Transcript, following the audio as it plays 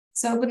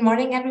So good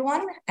morning,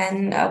 everyone,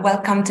 and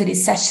welcome to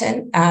this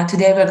session.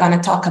 Today we're going to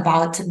talk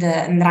about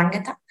the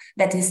Ndrangheta,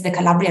 that is the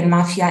Calabrian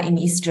mafia in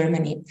East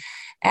Germany.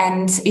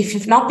 And if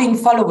you've not been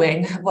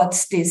following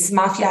what this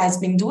mafia has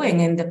been doing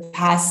in the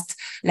past,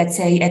 let's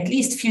say at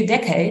least few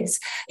decades,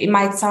 it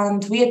might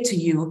sound weird to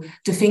you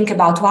to think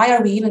about why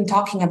are we even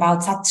talking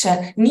about such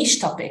a niche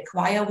topic?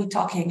 Why are we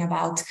talking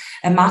about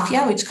a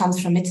mafia which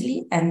comes from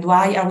Italy? And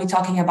why are we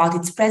talking about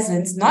its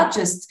presence, not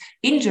just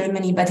in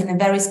Germany, but in a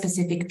very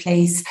specific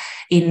place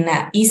in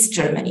East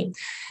Germany?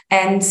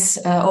 And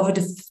over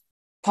the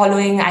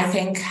following, I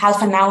think,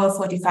 half an hour,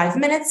 45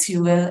 minutes,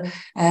 you will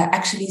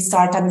actually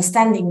start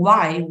understanding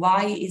why.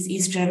 Why is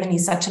East Germany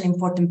such an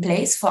important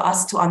place for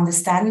us to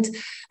understand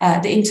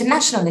the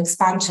international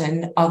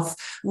expansion of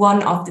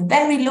one of the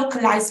very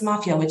localized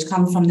mafia, which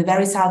come from the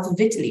very south of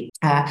Italy,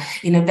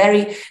 in a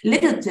very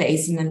little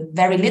place, in a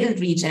very little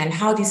region, and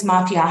how this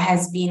mafia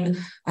has been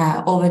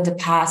over the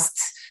past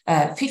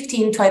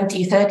 15,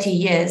 20, 30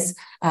 years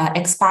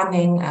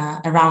expanding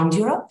around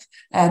Europe.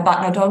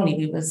 But not only,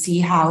 we will see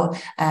how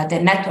the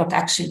network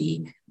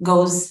actually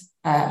goes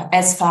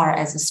as far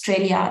as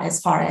Australia,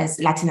 as far as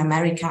Latin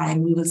America,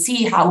 and we will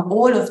see how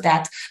all of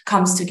that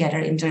comes together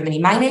in Germany.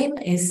 My name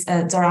is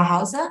Zora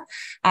Hauser.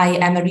 I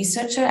am a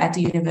researcher at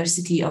the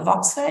University of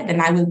Oxford,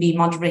 and I will be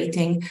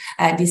moderating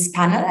this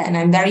panel. And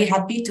I'm very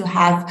happy to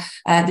have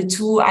the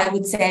two, I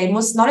would say,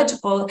 most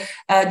knowledgeable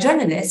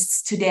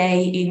journalists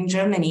today in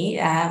Germany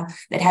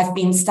that have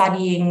been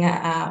studying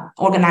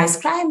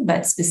organized crime,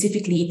 but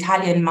specifically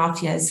Italian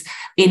mafias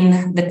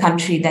in the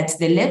country that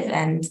they live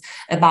and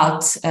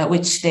about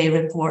which they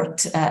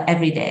report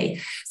every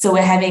day. So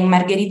we're having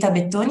Margherita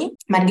Bettoni.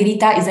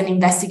 Margherita is an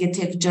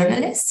investigative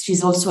journalist.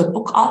 She's also a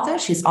book author.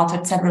 She's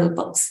authored several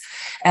books.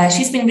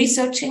 She's been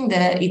researching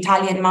the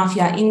Italian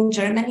mafia in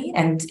Germany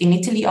and in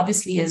Italy,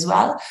 obviously, as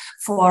well,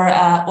 for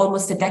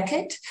almost a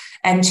decade.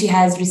 And she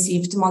has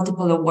received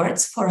multiple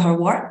awards for her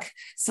work.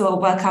 So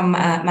welcome,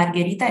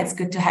 Margherita. It's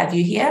good to have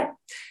you here.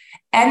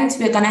 And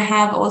we're going to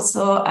have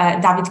also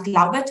David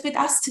Glaubert with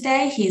us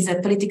today. He's a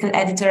political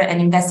editor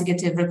and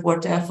investigative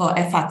reporter for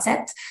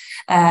FAZ.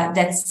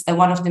 That's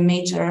one of the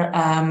major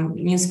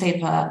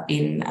newspaper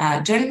in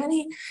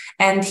Germany.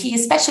 And he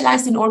is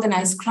specialized in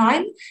organized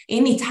crime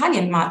in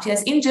Italian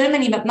mafias in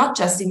Germany, but not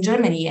just in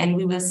Germany. And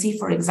we will see,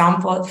 for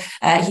example,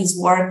 his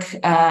work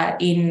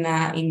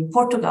in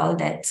Portugal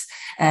that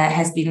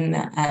has been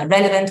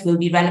relevant, will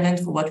be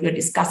relevant for what we're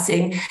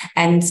discussing.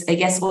 And I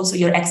guess also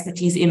your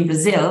expertise in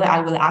Brazil.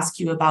 I will ask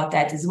you about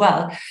that as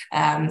well.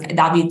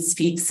 David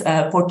speaks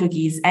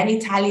Portuguese and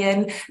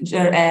Italian.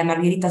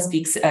 Margherita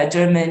speaks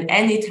German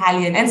and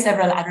Italian and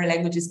several other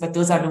languages, but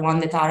those are the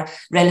ones that are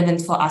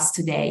relevant for us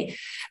today.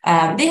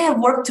 They have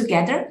worked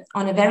together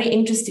on a very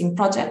interesting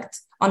project,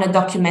 on a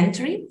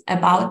documentary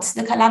about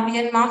the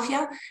Calabrian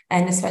mafia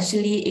and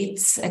especially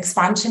its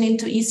expansion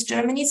into East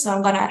Germany. So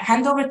I'm going to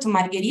hand over to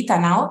Margherita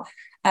now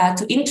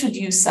to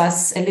introduce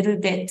us a little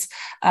bit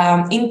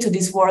into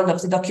this world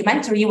of the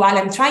documentary while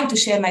I'm trying to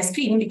share my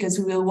screen because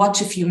we will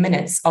watch a few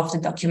minutes of the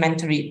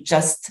documentary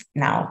just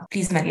now.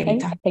 Please,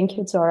 Margherita. Thank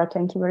you, Zora.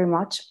 Thank you very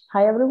much.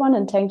 Hi, everyone,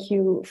 and thank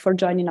you for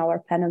joining our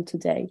panel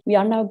today. We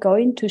are now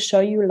going to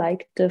show you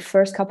the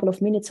first couple of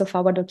minutes of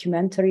our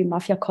documentary,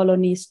 Mafia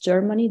Colonies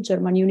Germany,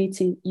 German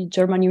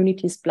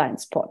Unity's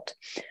Blind Spot.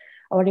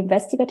 Our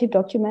investigative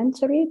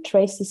documentary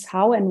traces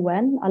how and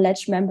when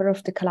alleged member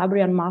of the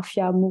Calabrian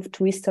mafia moved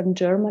to Eastern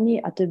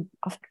Germany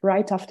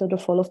right after the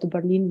fall of the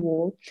Berlin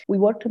Wall. We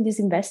worked on this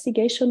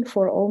investigation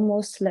for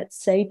almost, let's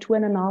say,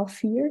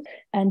 2.5 years.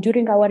 And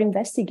during our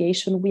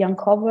investigation, we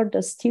uncovered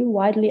a still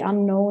widely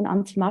unknown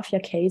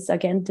anti-mafia case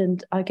against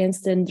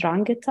the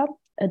Ndrangheta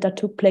that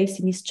took place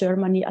in East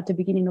Germany at the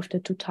beginning of the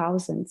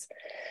 2000s.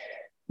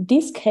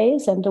 This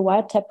case and the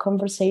wiretap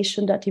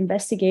conversation that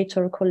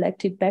investigators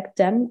collected back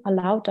then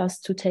allowed us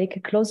to take a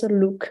closer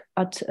look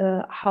at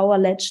how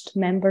alleged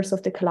members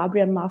of the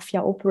Calabrian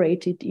mafia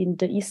operated in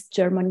the East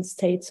German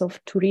states of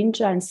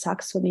Thuringia and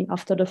Saxony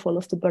after the fall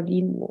of the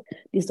Berlin Wall.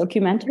 This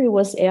documentary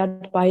was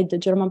aired by the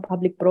German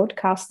public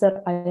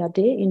broadcaster ARD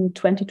in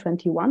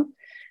 2021.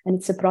 And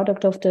it's a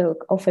product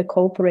of a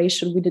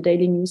cooperation with the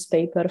daily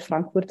newspaper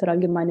Frankfurter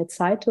Allgemeine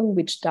Zeitung,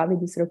 which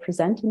David is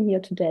representing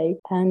here today.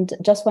 And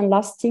just one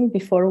last thing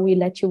before we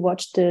let you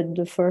watch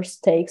the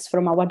first takes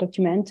from our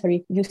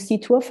documentary. You see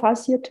two of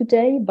us here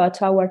today,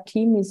 but our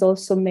team is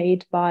also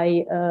made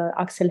by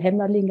Axel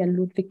Hemmerling and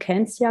Ludwig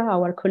Kenzia,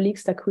 our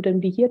colleagues that couldn't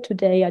be here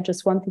today. I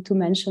just wanted to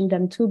mention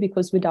them too,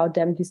 because without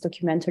them, this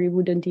documentary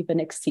wouldn't even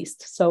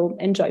exist. So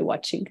enjoy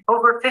watching.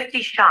 Over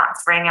 50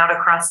 shots rang out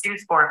across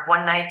Duisburg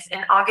one night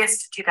in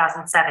August 2007.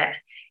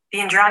 The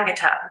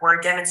Ndrangheta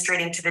were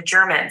demonstrating to the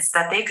Germans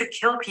that they could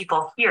kill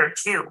people here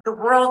too. The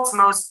world's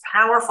most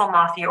powerful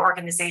mafia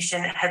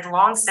organization had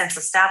long since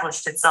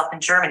established itself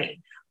in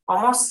Germany,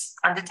 almost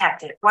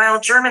undetected. While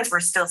Germans were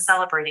still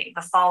celebrating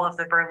the fall of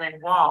the Berlin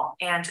Wall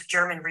and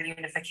German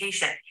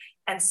reunification,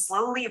 and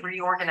slowly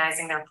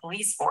reorganizing their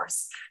police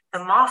force, the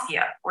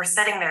mafia were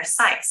setting their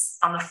sights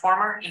on the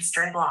former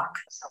Eastern Bloc.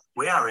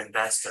 We are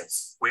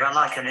investors. We are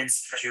like an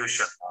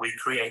institution. We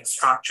create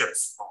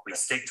structures. We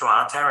stick to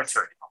our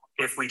territory.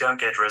 If we don't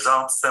get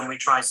results, then we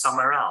try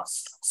somewhere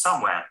else.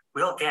 Somewhere,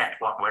 we'll get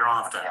what we're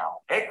after.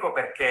 Ecco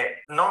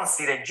perché non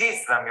si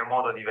registra, a mio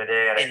modo di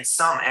vedere. In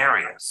some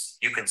areas,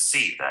 you can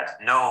see that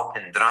no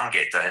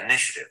Ndrangheta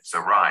initiatives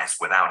arise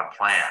without a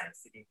plan.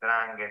 Di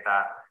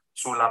 'Ndrangheta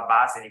sulla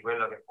base di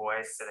quello che può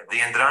essere The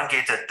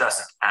Ndrangheta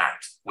doesn't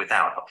act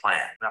without a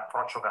plan. un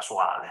approccio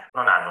casuale.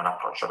 Non hanno un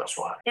approccio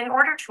casuale. In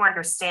order to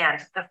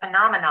understand the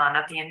phenomenon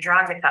of the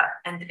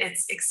Ndrangheta and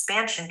its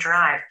expansion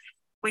drive,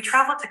 we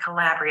traveled to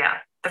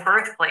Calabria, the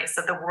birthplace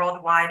of the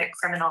worldwide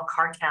criminal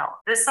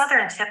cartel. The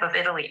southern tip of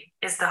Italy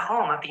is the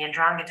home of the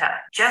Ndrangheta.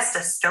 Just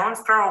a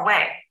stone's throw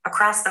away,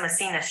 across the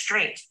Messina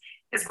Strait,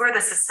 is where the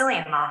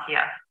Sicilian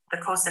mafia, the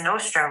Cosa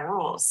Nostra,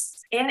 rules.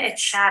 In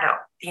its shadow,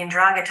 the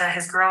Ndrangheta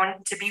has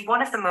grown to be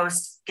one of the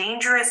most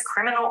dangerous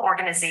criminal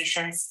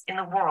organizations in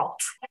the world.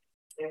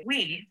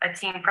 We, a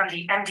team from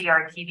the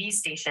MDR TV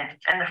station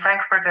and the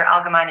Frankfurter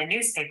Allgemeine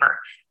newspaper,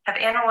 have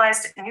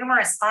analyzed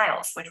numerous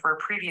files which were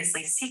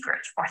previously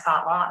secret or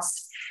thought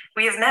lost.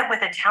 We have met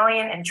with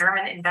Italian and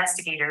German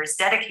investigators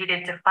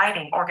dedicated to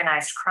fighting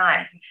organized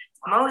crime.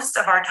 Most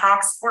of our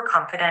talks were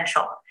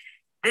confidential.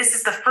 This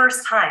is the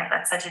first time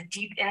that such a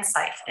deep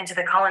insight into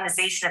the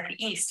colonization of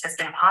the East has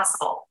been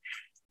possible.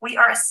 We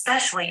are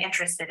especially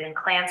interested in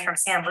clans from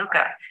San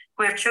Luca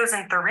who have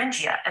chosen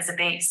Thuringia as a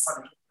base.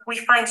 We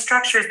find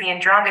structures the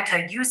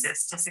Ndrangheta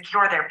uses to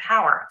secure their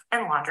power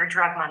and launder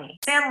drug money.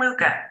 San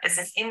Luca is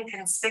an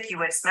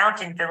inconspicuous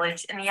mountain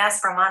village in the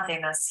Aspromonte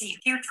Massif.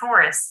 Few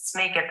tourists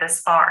make it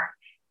this far.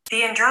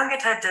 The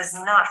Ndrangheta does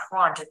not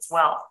flaunt its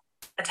wealth.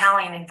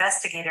 Italian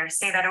investigators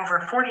say that over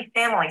 40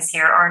 families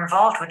here are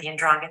involved with the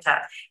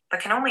Ndrangheta, but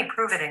can only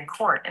prove it in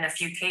court in a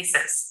few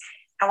cases.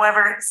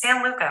 However,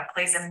 San Luca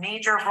plays a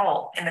major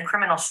role in the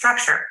criminal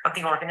structure of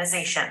the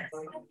organization.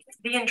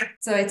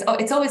 So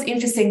it's always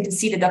interesting to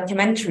see the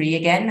documentary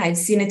again. I've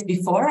seen it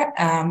before,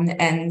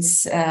 and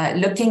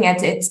looking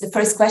at it, the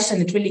first question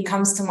that really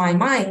comes to my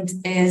mind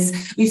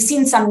is, we've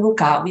seen San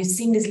Luca, we've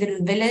seen this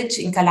little village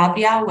in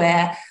Calabria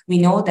where we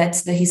know that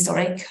the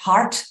historic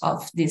heart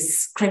of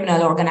this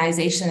criminal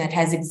organization that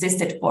has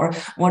existed for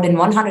more than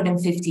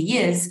 150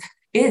 years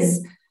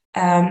is,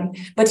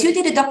 but you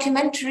did a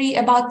documentary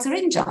about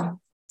Thuringia.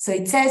 So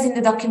it says in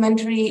the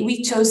documentary,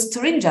 we chose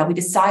Thuringia. We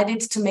decided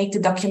to make the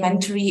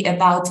documentary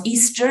about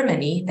East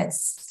Germany.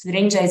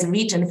 Thuringia is a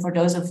region, for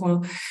those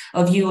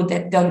of you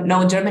that don't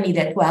know Germany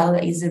that well,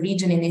 is a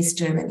region in East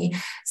Germany.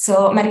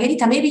 So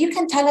Margherita, maybe you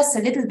can tell us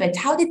a little bit,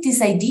 how did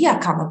this idea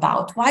come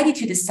about? Why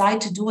did you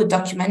decide to do a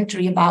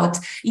documentary about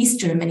East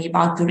Germany,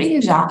 about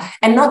Thuringia,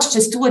 and not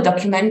just do a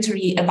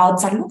documentary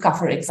about San Luca,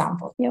 for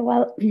example? Yeah,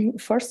 well,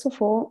 first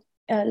of all,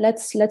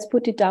 let's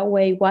put it that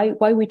way.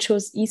 Why we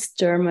chose East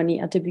Germany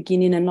at the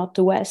beginning and not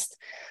the West?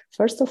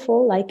 First of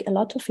all, like a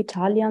lot of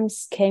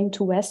Italians came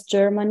to West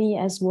Germany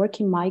as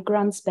working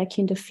migrants back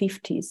in the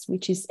 50s,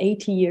 which is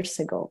 80 years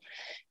ago,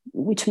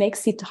 which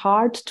makes it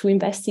hard to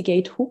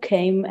investigate who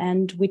came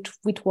and with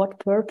what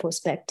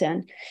purpose back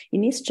then.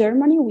 In East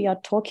Germany, we are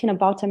talking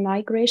about a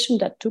migration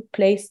that took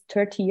place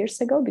 30 years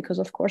ago, because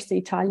of course the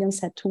Italians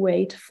had to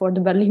wait for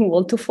the Berlin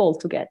Wall to fall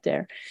to get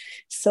there.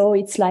 So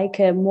it's like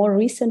a more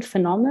recent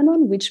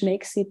phenomenon, which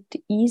makes it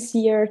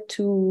easier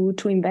to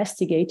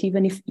investigate,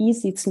 even if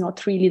easy, it's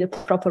not really the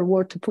proper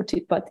word to put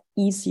it, but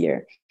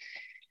easier.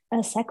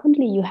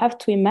 Secondly, you have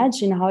to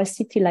imagine how a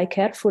city like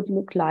Erfurt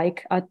looked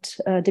like at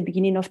the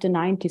beginning of the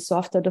 90s, so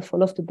after the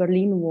fall of the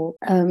Berlin Wall.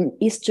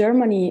 East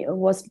Germany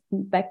was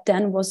back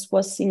then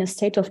was in a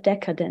state of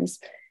decadence.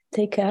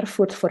 Take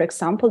Erfurt, for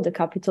example, the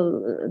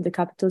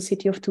capital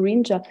city of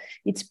Thuringia.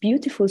 Its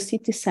beautiful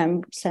city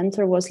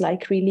center was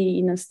like really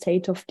in a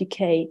state of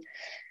decay,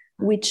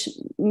 which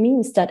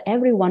means that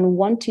everyone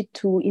wanted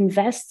to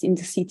invest in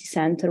the city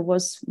center,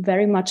 was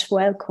very much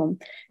welcome.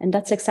 And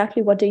that's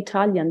exactly what the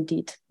Italians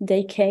did.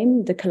 They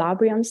came, the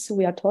Calabrians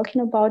we are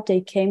talking about, they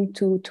came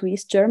to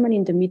East Germany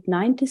in the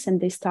mid-90s and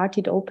they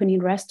started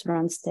opening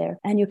restaurants there.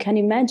 And you can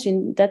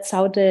imagine that's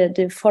how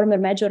the former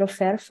mayor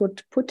of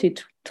Erfurt put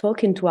it,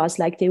 talking to us,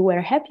 like they were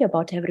happy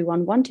about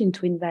everyone wanting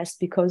to invest,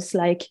 because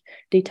like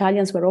the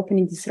Italians were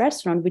opening this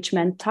restaurant, which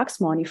meant tax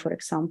money, for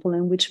example,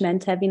 and which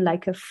meant having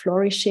like a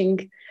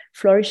flourishing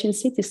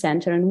city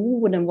center, and who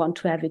wouldn't want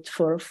to have it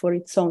for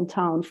its own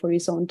town, for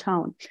his own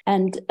town.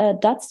 And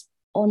that's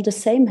on the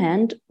same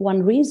hand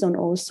one reason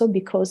also,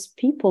 because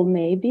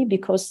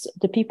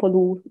the people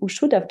who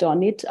should have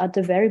done it at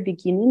the very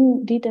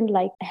beginning didn't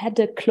had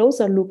a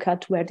closer look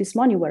at where this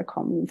money were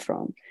coming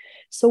from.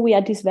 So we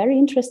had this very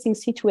interesting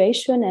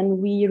situation, and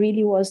we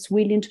really was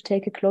willing to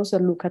take a closer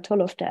look at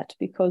all of that,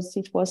 because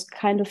it was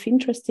kind of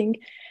interesting.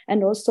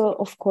 And also,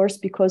 of course,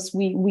 because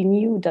we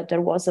knew that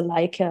there was a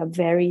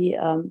very,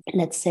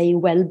 let's say,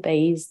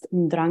 well-based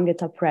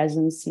Ndrangheta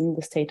presence in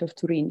the state of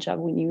Thuringia.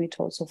 We knew it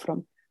also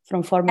from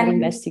from former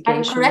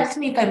investigations. And correct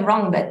me if I'm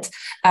wrong, but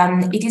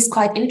it is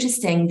quite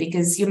interesting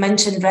because you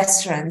mentioned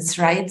restaurants,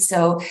 right?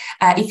 So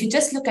if you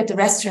just look at the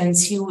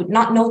restaurants, you would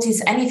not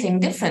notice anything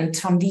different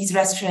from these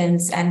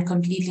restaurants and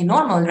completely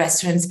normal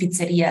restaurants,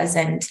 pizzerias,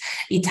 and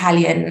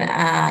Italian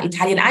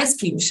ice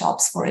cream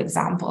shops, for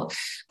example.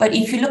 But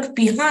if you look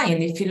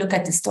behind, if you look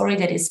at the story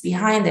that is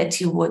behind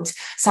it, you would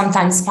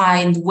sometimes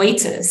find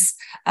waiters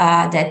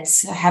that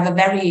have a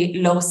very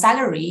low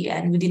salary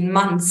and within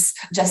months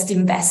just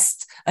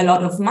invest a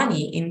lot of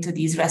money into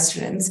these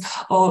restaurants.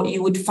 Or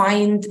you would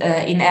find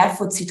in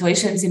Erfurt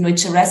situations in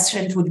which a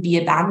restaurant would be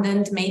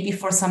abandoned maybe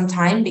for some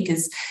time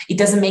because it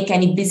doesn't make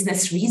any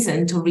business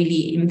reason to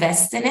really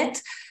invest in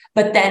it.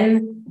 But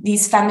then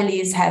these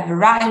families have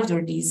arrived,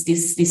 or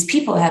these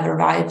people have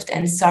arrived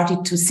and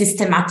started to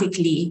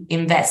systematically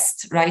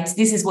invest, right?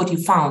 This is what you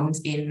found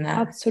in...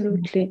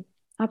 Absolutely.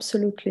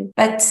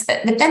 But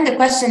then the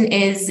question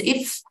is,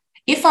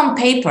 if on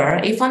paper,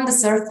 if on the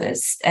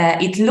surface,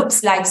 it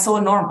looks like so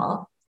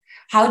normal,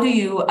 how do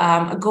you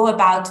go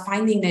about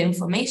finding the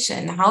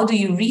information? How do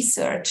you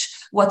research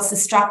what's the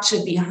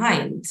structure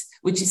behind,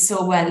 which is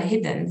so well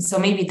hidden? So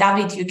maybe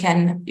David, you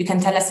can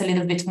tell us a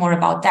little bit more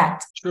about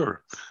that.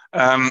 Sure.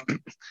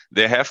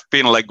 There have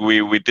been, like,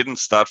 we didn't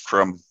start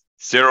from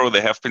zero.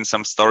 There have been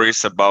some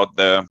stories about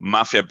the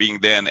mafia being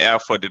there in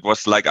Erfurt. It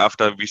was like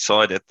after we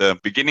saw it at the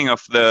beginning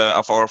of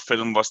our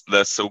film was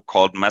the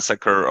so-called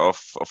massacre of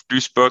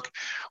Duisburg,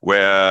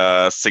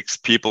 where 6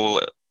 people.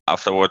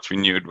 Afterwards, we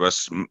knew it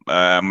was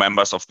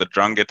members of the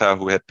Ndrangheta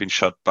who had been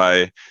shot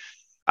by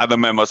other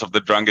members of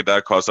the Ndrangheta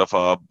because of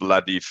a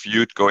bloody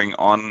feud going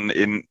on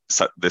in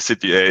the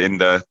city, in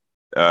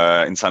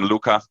San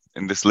Luca,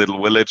 in this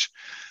little village.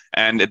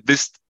 And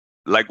this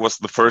was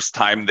the first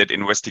time that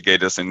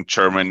investigators in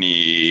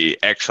Germany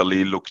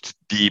actually looked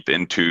deep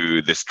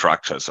into the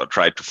structures or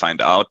tried to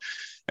find out.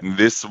 And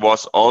this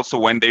was also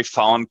when they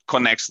found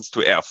connections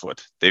to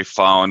Erfurt. They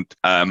found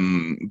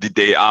the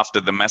day after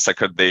the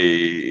massacre,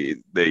 the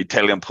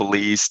Italian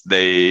police,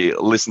 they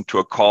listened to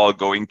a call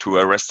going to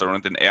a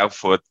restaurant in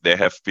Erfurt. There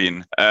have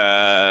been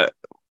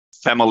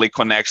family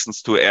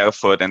connections to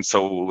Erfurt. And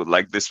so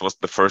this was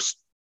the first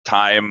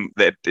time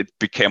that it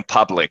became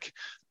public.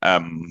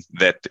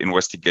 That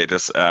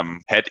investigators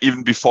had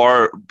even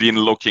before been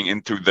looking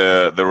into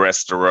the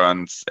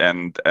restaurants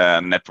and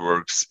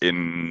networks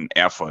in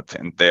Erfurt.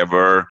 And there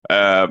were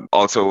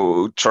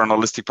also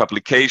journalistic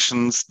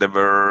publications. There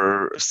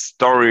were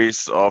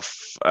stories of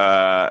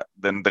the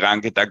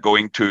Ndrangheta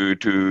going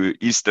to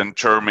Eastern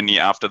Germany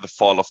after the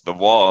fall of the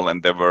wall.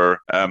 And there were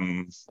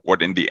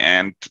what in the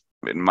end,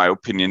 in my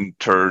opinion,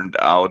 turned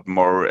out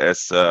more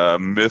as a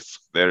myth.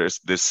 There is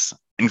this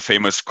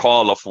infamous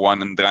call of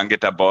one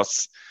Ndrangheta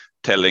boss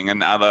telling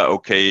another,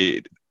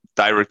 okay,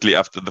 directly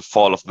after the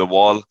fall of the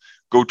wall,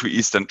 go to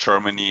Eastern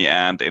Germany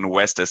and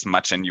invest as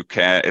much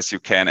as you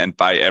can and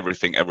buy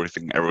everything.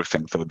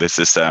 So this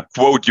is a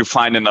quote you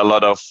find in a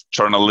lot of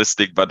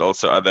journalistic, but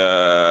also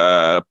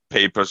other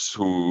papers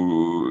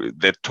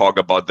that talk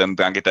about the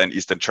Ndrangheta in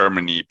Eastern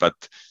Germany.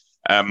 But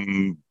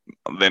then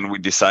we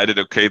decided,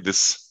 okay,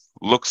 this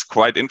looks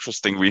quite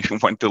interesting. We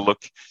want to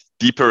look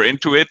deeper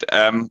into it.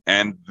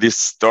 And this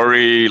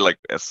story,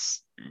 as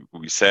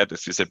you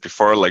said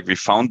before, we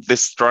found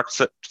this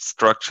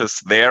structures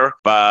there,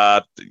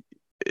 but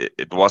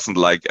it wasn't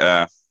like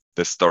the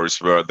stories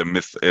where the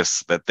myth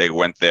is that they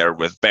went there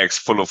with bags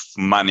full of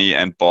money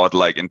and bought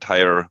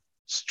entire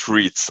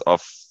streets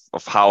of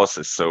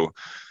houses. So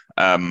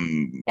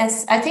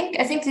yes, I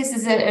think this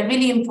is a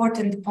really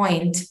important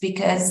point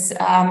because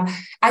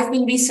I've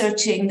been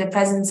researching the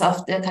presence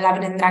of the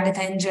Calabrian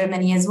Ndrangheta in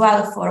Germany as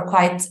well for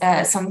quite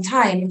some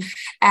time.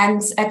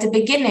 And at the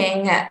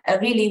beginning,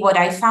 really what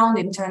I found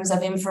in terms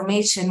of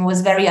information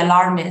was very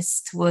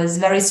alarmist, was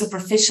very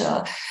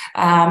superficial,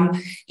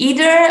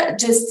 either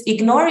just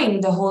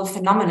ignoring the whole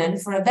phenomenon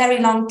for a very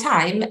long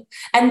time,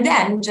 and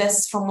then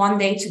just from one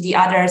day to the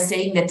other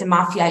saying that the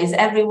mafia is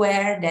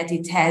everywhere, that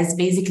it has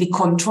basically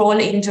control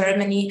in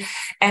Germany,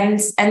 and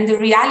the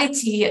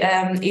reality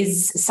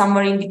is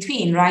somewhere in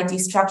between, right?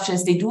 These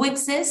structures, they do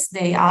exist,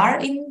 they are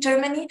in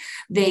Germany,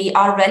 they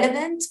are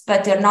relevant,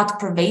 but they're not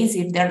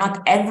pervasive, they're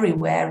not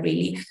everywhere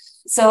really.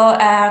 So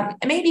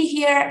maybe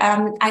here,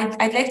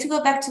 I'd like to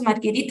go back to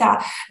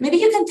Margherita. Maybe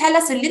you can tell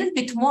us a little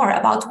bit more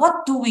about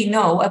what do we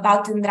know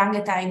about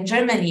Ndrangheta in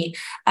Germany.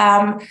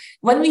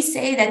 When we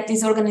say that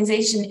this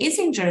organization is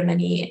in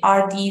Germany,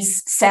 are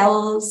these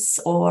cells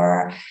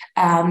or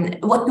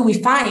what do we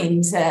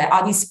find?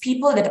 Are these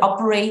people that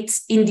operate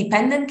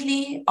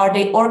independently? Are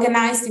they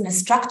organized in a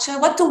structure?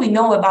 What do we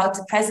know about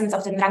the presence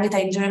of the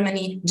Ndrangheta in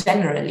Germany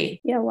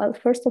generally? Yeah, well,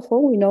 first of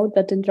all, we know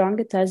that the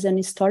Ndrangheta has an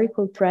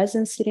historical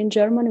presence here in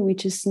Germany,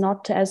 which is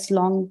not as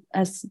long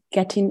as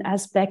getting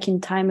as back in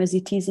time as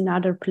it is in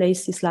other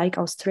places like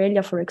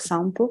Australia, for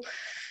example.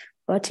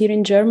 But here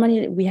in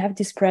Germany, we have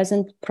this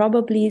present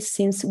probably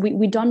since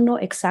we don't know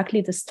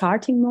exactly the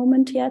starting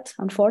moment yet,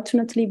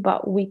 unfortunately,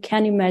 but we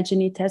can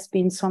imagine it has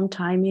been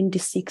sometime in the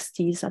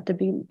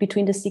 60s,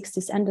 between the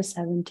 60s and the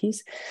 70s.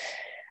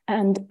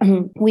 And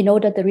we know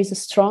that there is a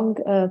strong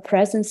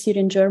presence here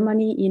in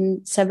Germany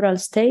in several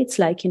states,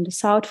 like in the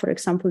south, for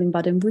example, in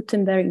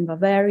Baden-Württemberg, in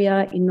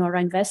Bavaria, in North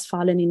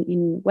Rhine-Westphalia,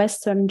 in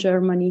Western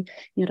Germany,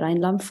 in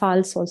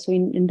Rhineland-Pfalz, also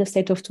in the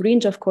state of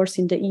Thuringia, of course,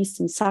 in the east,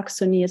 in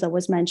Saxony, as I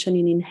was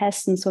mentioning, in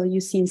Hessen. So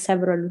you see in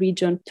several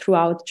regions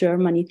throughout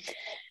Germany.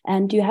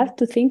 And you have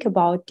to think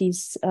about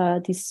this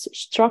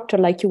structure,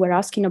 like you were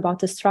asking about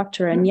the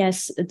structure. And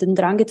yes, the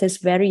Ndrangheta is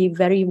very,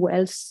 very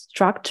well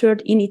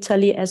structured in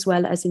Italy as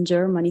well as in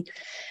Germany.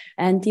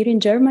 And here in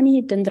Germany,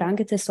 the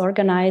Ndrangheta is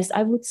organized,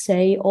 I would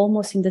say,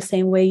 almost in the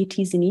same way it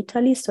is in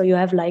Italy. So you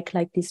have like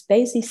this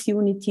basis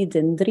unity,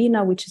 the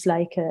Ndrina, which is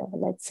like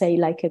let's say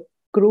like a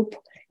group.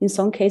 In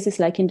some cases,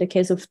 like in the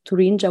case of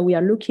Thuringia, we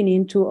are looking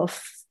into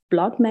of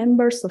blood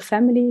members, or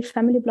family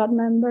blood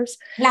members.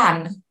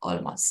 Clan,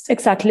 almost.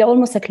 Exactly,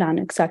 almost a clan,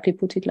 exactly,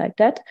 put it like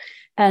that.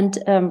 And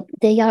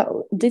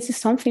this is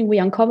something we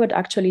uncovered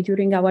actually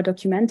during our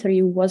documentary.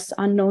 It was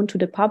unknown to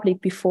the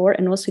public before,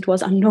 and also it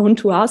was unknown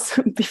to us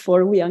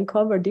before we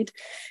uncovered it,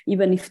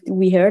 even if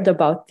we heard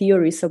about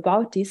theories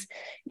about this.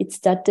 It's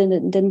that the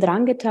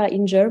Ndrangheta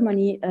in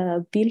Germany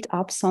built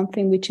up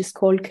something which is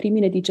called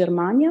Crimine di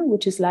Germania,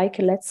 which is like,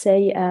 let's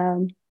say,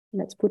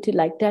 let's put it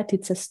like that,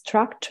 it's a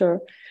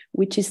structure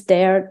which is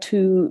there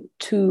to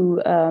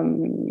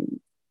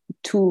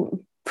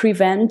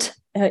prevent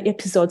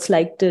episodes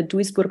like the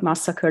Duisburg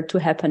massacre to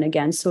happen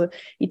again. So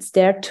it's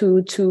there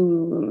to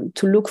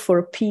look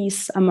for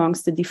peace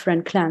amongst the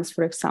different clans,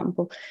 for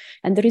example.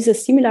 And there is a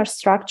similar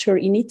structure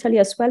in Italy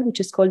as well, which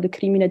is called the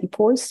Crimine di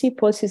Polsi.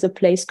 Polsi is a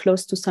place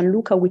close to San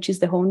Luca, which is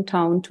the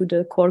hometown to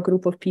the core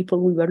group of people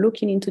we were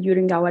looking into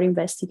during our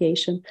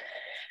investigation.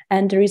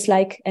 And there is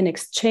like an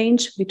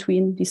exchange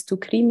between these two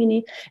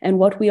crimini. And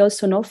what we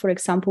also know, for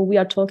example, when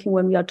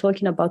we are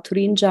talking about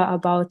Thuringia,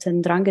 about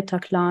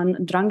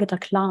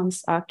Ndrangheta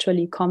clans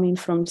actually coming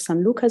from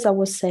San Luca, as I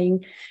was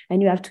saying.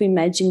 And you have to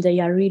imagine they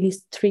are really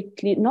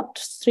not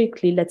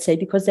strictly, let's say,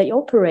 because they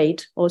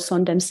operate also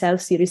on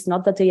themselves here. It's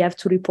not that they have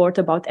to report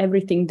about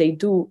everything they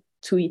do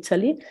to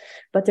Italy,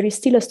 but there is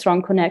still a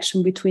strong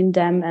connection between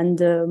them and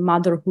the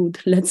motherhood,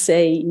 let's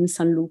say, in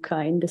San Luca,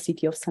 in the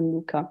city of San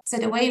Luca. So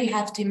the way we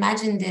have to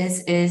imagine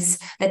this is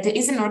that there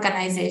is an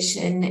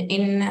organization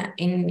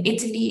in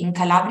Italy, in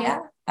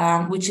Calabria,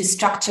 which is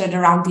structured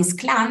around these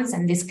clans,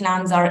 and these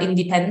clans are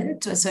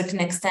independent to a certain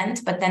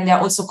extent, but then they're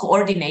also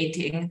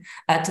coordinating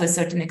to a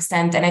certain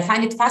extent. And I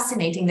find it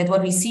fascinating that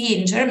what we see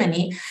in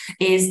Germany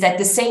is that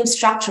the same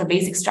structure,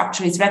 basic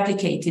structure, is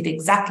replicated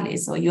exactly.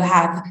 So you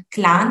have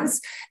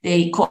clans,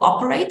 they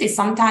cooperate, they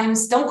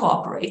sometimes don't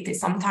cooperate, they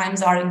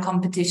sometimes are in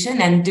competition.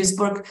 And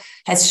Duisburg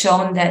has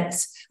shown that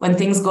when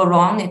things go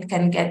wrong, it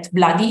can get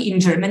bloody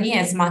in Germany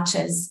as much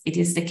as it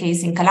is the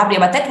case in Calabria.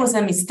 But that was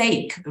a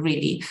mistake,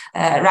 really,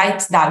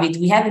 right, David?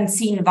 We haven't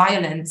seen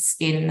violence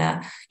in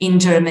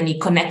Germany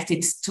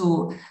connected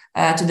to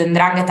the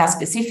Ndrangheta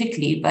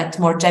specifically, but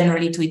more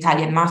generally to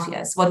Italian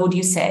mafias. What would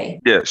you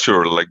say? Yeah,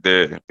 sure. Like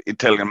the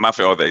Italian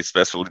mafia, or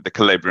especially the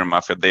Calabrian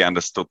mafia, they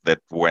understood that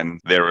when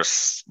there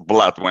is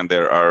blood, when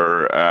there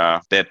are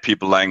dead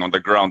people lying on the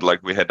ground,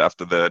 like we had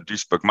after the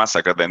Duisburg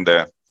massacre, then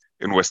the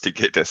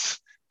investigators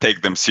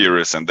take them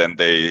serious, and then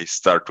they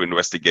start to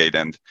investigate,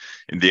 and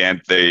in the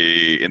end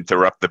they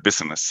interrupt the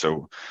business.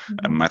 So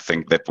I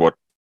think that what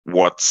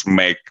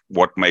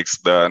makes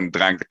the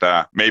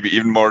Ndrangheta maybe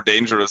even more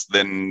dangerous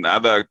than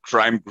other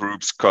crime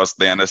groups, because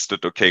they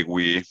understood, okay,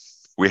 we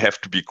have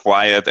to be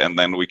quiet, and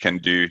then we can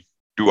do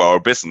our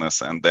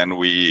business, and then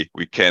we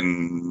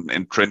can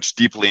entrench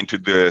deeply into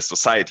the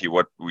society.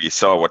 What we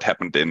saw, what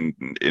happened in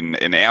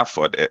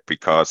Erfurt,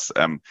 because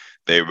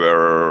they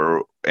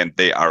were, and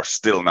they are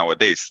still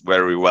nowadays,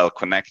 very well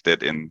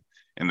connected in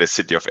the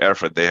city of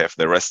Erfurt. They have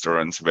the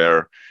restaurants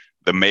where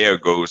the mayor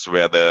goes,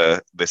 where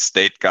the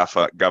state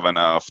governor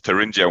of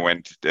Thuringia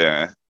went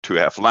to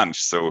have lunch.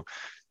 So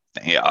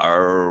they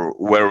are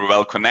very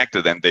well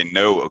connected, and they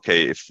know,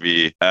 okay, if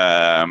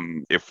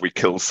we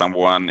kill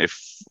someone,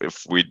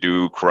 if we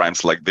do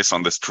crimes like this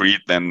on the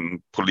street,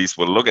 then police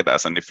will look at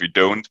us, and if we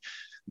don't,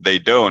 they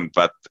don't.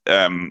 But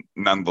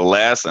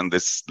nonetheless, and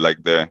this is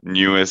like the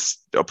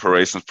newest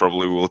operations,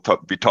 probably we'll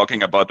be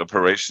talking about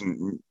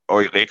Operation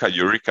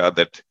Eureka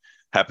that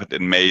happened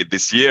in May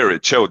this year.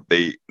 It showed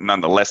they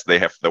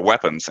have the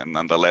weapons, and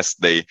nonetheless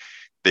they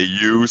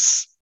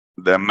use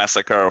the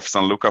massacre of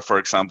San Luca, for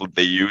example.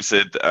 They use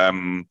it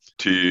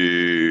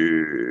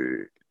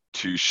to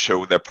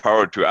show their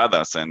power to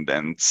others,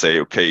 and say,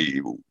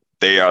 okay,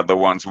 we are the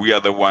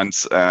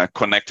ones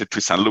connected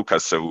to San Luca,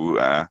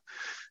 so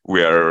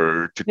we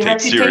are to take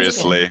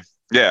seriously.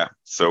 Yeah,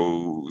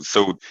 so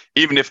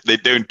even if they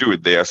don't do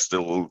it, they are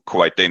still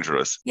quite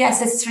dangerous.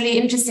 Yes, it's really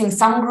interesting.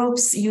 Some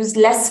groups use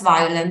less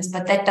violence,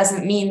 but that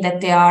doesn't mean that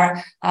they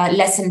are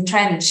less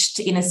entrenched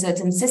in a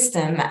certain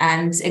system.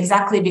 And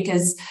exactly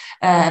because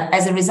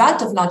as a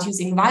result of not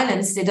using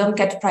violence, they don't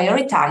get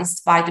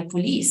prioritized by the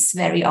police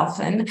very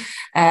often,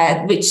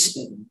 which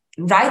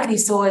rightly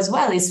so as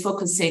well, is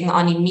focusing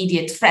on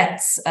immediate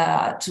threats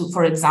to,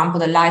 for example,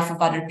 the life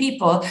of other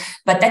people,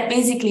 but that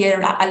basically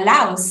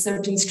allows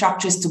certain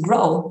structures to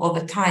grow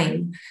over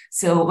time.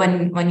 So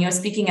when you're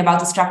speaking about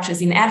the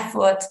structures in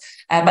Erfurt,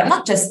 but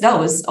not just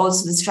those,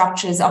 also the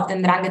structures of the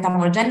Ndrangheta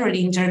more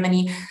generally in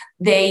Germany,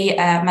 they,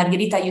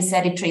 Margherita, you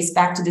said it traced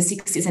back to the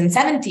 60s and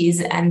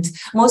 70s, and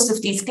most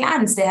of these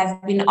clans, they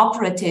have been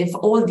operative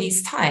all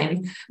this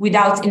time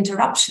without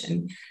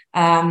interruption.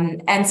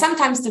 And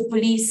sometimes the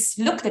police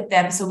looked at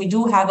them. So we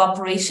do have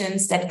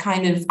operations that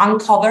kind of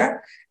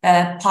uncover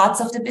parts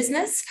of the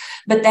business.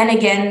 But then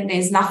again,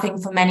 there's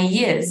nothing for many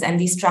years, and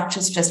these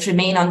structures just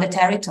remain on the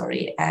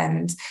territory.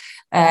 And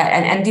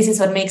this is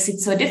what makes it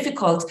so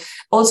difficult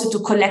also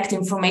to collect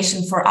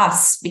information for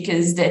us,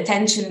 because the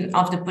attention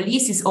of the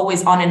police is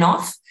always on and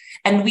off.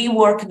 And we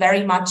work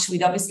very much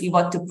with obviously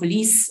what the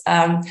police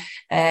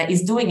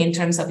is doing in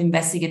terms of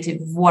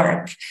investigative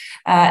work.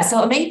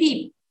 So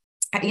maybe,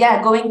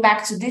 yeah, going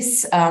back to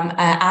this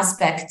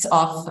aspect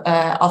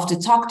of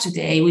the talk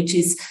today, which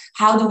is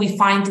how do we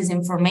find this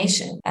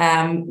information?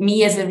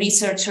 Me as a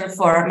researcher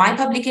for my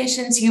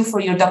publications, you for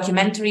your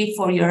documentary,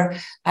 for your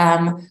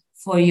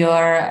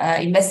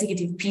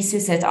investigative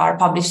pieces that are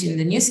published in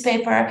the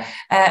newspaper.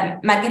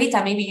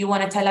 Margherita, maybe you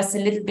want to tell us a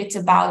little bit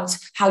about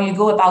how you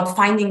go about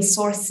finding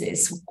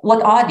sources.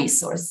 What are these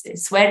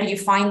sources? Where do you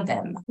find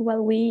them?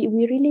 Well, we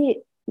really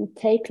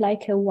take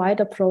like a wide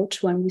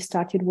approach when we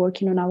started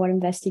working on our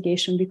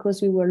investigation,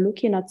 because we were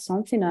looking at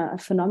something, a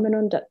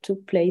phenomenon that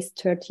took place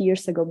 30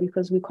 years ago,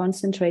 because we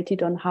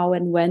concentrated on how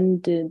and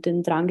when the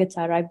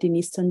Ndrangheta arrived in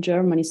Eastern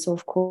Germany. So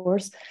of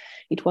course,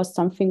 it was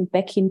something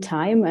back in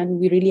time, and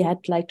we really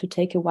had like to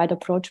take a wide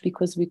approach,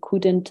 because we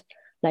couldn't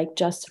like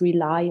just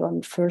rely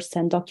on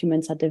first-hand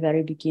documents at the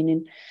very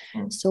beginning.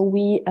 So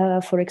we,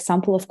 for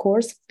example, of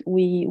course,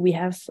 we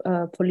have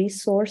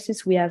police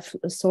sources. We have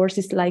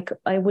sources like,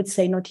 I would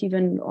say not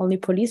even only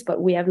police,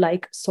 but we have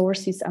like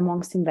sources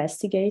amongst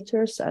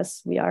investigators,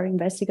 as we are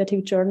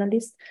investigative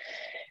journalists.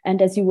 And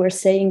as you were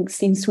saying,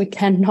 since we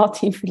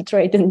cannot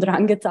infiltrate the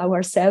Ndrangheta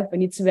ourselves,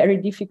 and it's very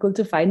difficult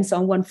to find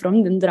someone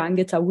from the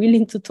Ndrangheta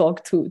willing to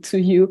talk to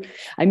you.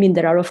 I mean,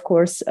 there are, of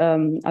course,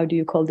 how do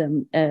you call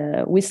them?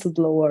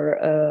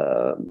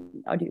 Whistleblower,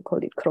 how do you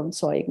call it?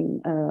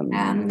 Kronzeugen.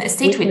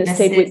 State witnesses.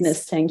 State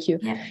witness, thank you.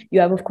 Yeah.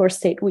 You have, of course,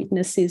 state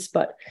witnesses,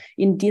 but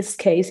in this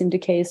case, in the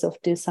case of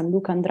the San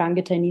Luca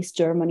Ndrangheta in East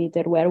Germany,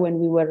 there were, when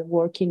we were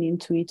working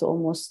into it,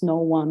 almost no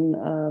one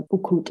who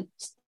could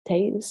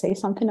say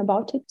something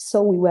about it.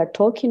 So we were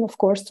talking, of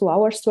course, to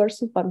our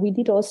sources, but we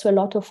did also a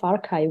lot of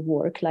archive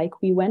work.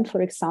 Like we went, for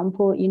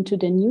example, into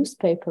the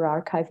newspaper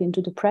archive,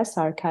 into the press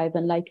archive,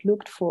 and like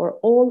looked for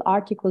all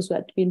articles that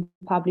had been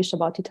published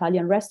about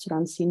Italian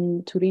restaurants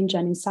in Thuringia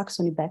and in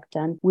Saxony back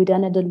then. We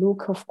then had a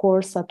look, of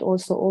course, at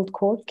also old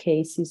court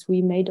cases.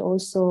 We made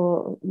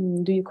also,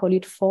 do you call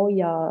it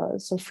FOIA,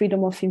 so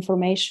freedom of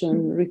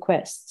information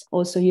requests,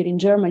 also here in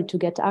Germany, to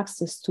get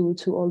access to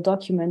all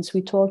documents.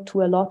 We talked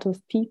to a lot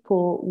of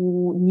people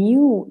who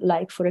knew,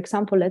 like, for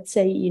example, let's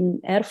say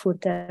in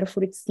Erfurt,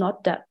 it's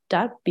not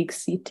that big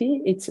city.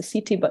 It's a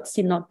city, but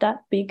still not that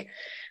big.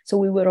 So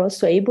we were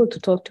also able to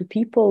talk to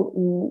people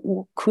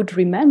who could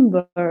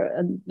remember,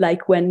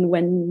 like when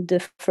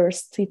the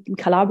first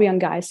Calabrian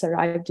guys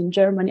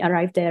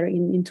arrived there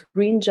in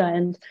Thuringia,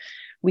 and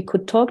we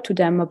could talk to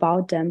them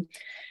about them.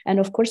 And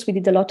of course, we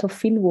did a lot of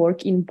field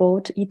work in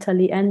both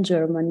Italy and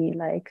Germany.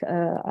 Like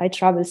I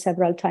traveled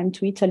several times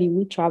to Italy.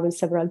 We traveled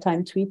several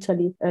times to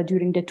Italy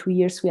during the 2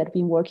 years we had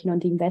been working on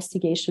the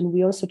investigation.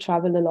 We also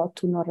traveled a lot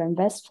to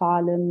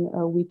Nordrhein-Westfalen,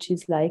 which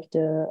is like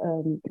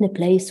the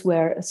place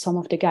where some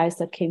of the guys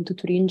that came to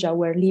Thuringia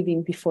were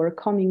living before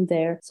coming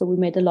there. So we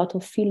made a lot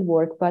of field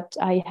work. But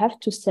I have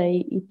to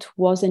say it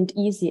wasn't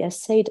easy.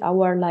 As said,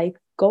 our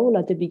goal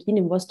at the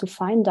beginning was to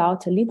find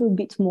out a little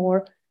bit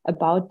more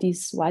about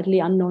this widely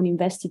unknown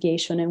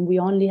investigation, and we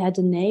only had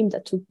a name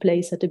that took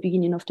place at the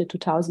beginning of the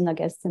 2000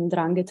 against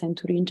Ndrangheta in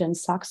Thuringia and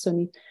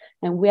Saxony,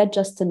 and we had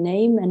just a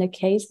name and a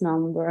case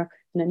number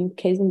and a new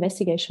case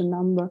investigation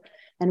number,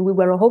 and we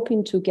were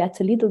hoping to get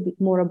a little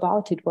bit more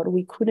about it. What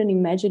we couldn't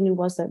imagine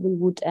was that we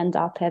would end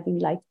up having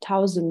like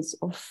thousands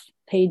of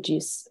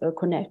pages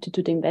connected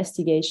to the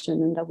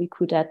investigation, and that we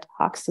could have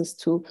access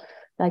to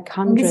like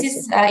hundreds. This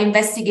is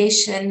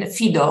investigation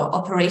FIDO,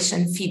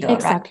 Operation FIDO,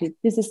 exactly. Right?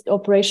 This is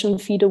Operation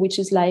FIDO, which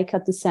is like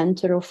at the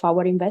center of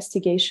our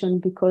investigation,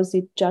 because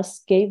it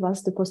just gave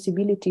us the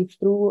possibility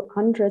through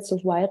hundreds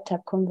of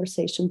wiretap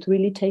conversations to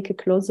really take a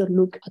closer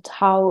look at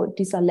how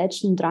these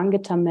alleged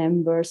Ndrangheta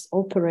members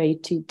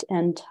operated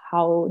and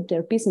how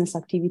their business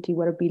activity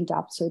were built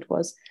up. So it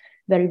was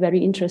very, very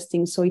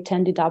interesting. So it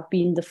ended up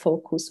being the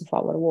focus of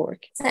our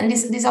work. And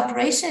this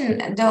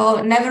operation,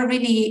 though, never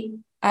really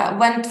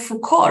went through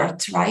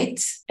court, right?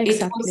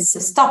 Exactly. It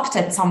was stopped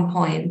at some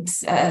point.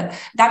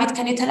 David,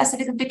 can you tell us a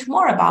little bit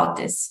more about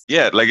this?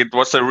 Yeah, it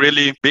was a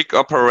really big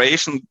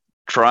operation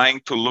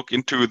trying to look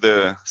into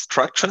the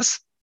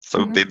structures.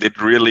 So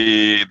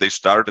they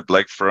started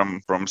like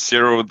from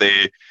zero.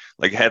 They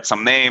like had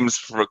some names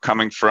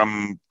coming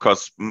from,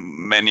 because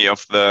many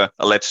of the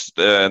alleged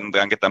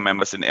Ndrangheta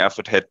members in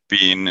Erfurt had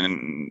been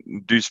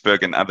in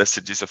Duisburg and other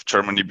cities of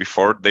Germany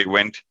before they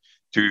went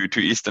to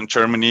Eastern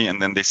Germany,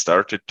 and then they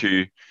started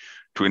to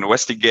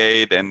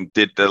investigate and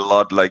did a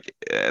lot, like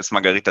as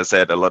Margarita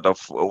said, a lot of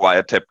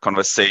wiretap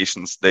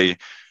conversations. They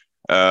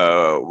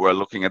were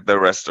looking at the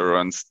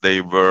restaurants.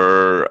 They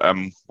were,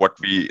 what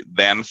we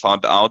then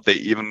found out, they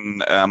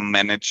even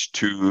managed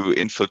to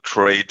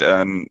infiltrate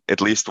at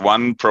least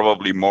one,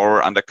 probably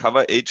more,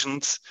 undercover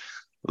agents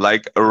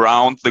like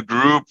around the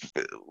group.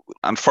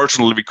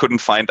 Unfortunately, we couldn't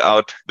find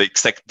out the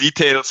exact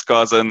details,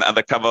 because an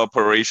undercover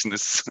operation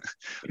is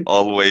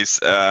always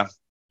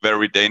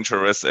very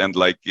dangerous, and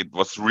like it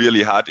was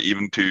really hard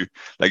even to,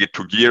 like, it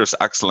took years.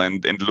 Axel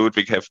and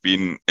Ludwig have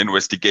been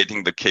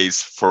investigating the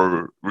case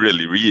for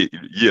really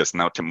years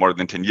now, more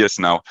than 10 years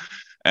now,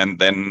 and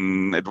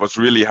then it was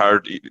really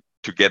hard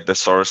to get the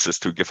sources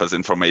to give us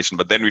information.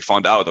 But then we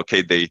found out,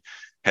 okay, they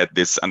had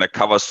this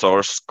undercover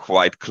source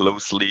quite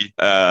closely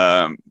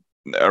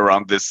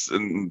around this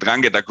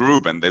Ndrangheta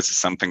group, and this is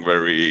something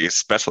very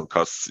special,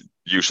 because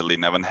usually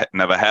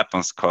never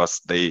happens,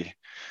 because they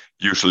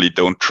usually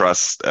don't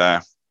trust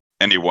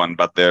anyone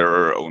but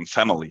their own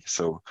family.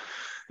 So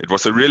it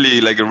was a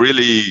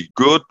really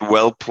good,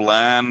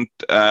 well-planned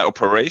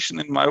operation,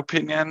 in my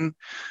opinion.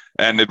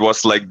 And it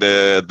was like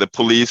the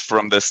police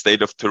from the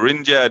state of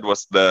Thuringia. It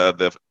was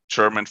the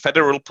German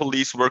federal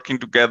police working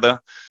together,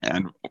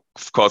 and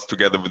of course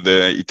together with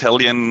the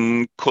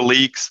Italian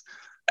colleagues.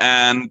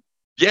 And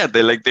yeah,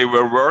 they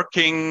were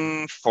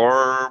working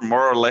for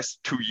more or less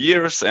 2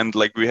 years, and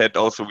like we had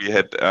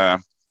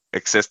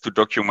access to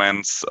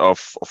documents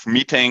of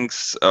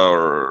meetings,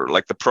 or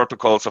like the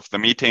protocols of the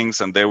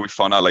meetings. And there we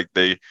found out, like,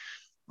 the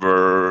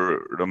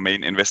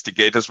main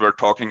investigators were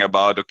talking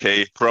about,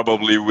 okay,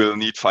 probably we'll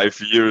need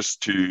 5 years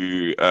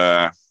to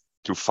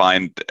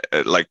find,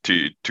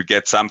 to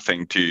get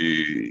something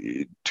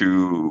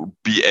to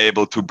be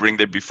able to bring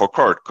them before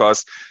court,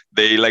 because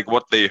they, like,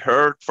 what they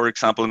heard, for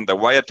example, in the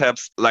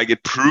wiretaps, like,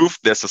 it proved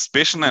their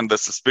suspicion, and the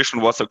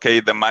suspicion was, okay,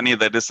 the money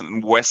that is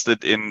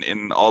invested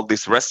in all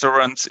these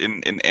restaurants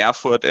in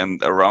Erfurt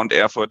and around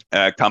Erfurt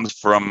comes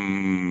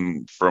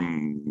from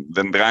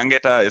the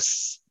Ndrangheta,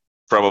 is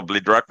probably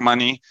drug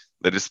money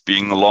that is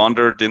being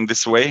laundered in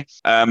this way.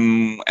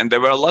 And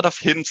there were a lot of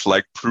hints,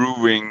 like,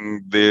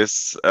 proving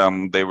this.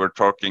 They were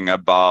talking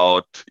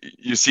about,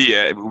 you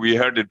see, we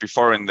heard it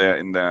before in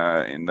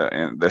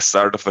the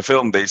start of the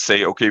film. They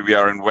say, okay, we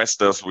are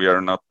investors, we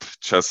are not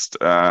just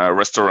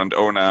restaurant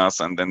owners.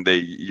 And then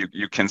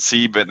you can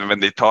see, but when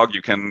they talk,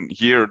 you can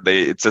hear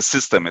it's a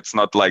system. It's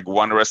not like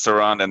one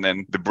restaurant and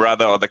then the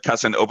brother or the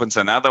cousin opens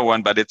another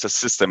one, but it's a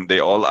system.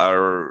 They all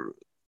are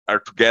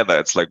together.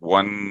 It's like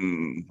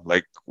one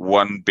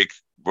big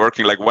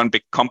working, like one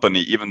big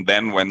company. Even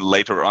then, when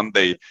later on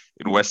they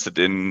invested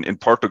in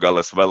Portugal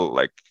as well,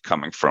 like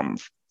coming from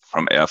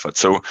Erfurt.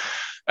 So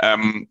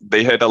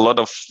they had a lot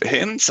of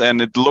hints,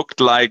 and it looked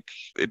like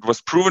it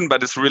was proven,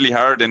 but it's really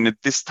hard. And at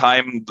this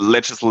time,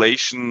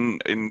 legislation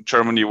in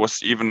Germany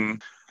was even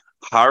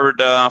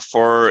harder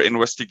for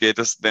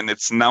investigators than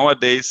it's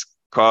nowadays.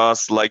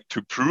 Because, like,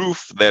 to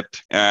prove that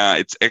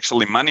it's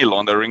actually money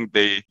laundering,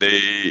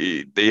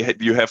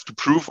 you have to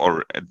prove,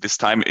 or at this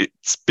time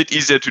it's a bit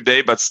easier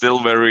today, but still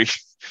very,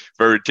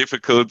 very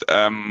difficult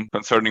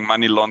concerning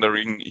money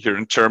laundering here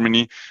in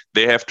Germany.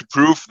 They have to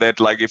prove that,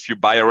 like, if you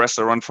buy a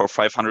restaurant for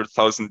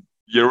 500,000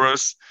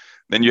 euros,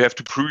 then you have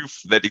to prove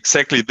that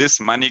exactly this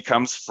money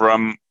comes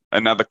from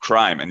another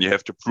crime, and you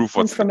have to prove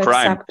what's the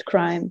crime. Exact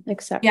crime,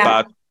 exactly.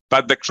 Yeah.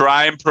 But the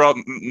crime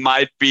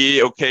might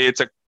be, okay,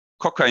 it's a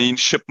cocaine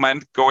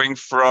shipment going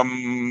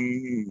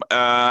from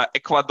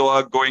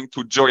Ecuador going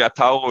to Gioia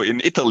Tauro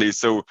in Italy.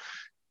 So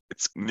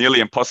it's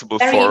nearly impossible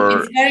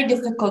It's very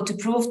difficult to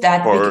prove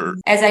that, because,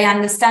 as I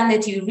understand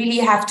it, you really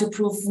have to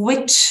prove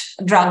which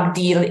drug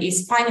deal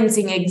is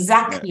financing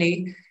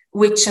exactly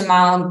which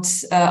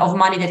amount of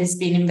money that is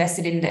being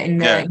invested in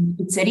the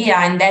pizzeria,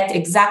 and that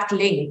exact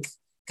link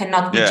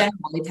cannot be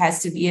general. It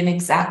has to be an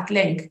exact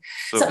link.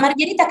 So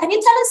Margherita, can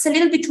you tell us a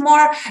little bit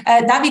more?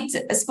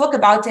 David spoke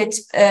about it,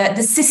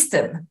 the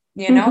system.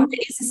 There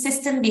is a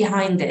system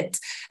behind it.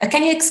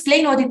 Can you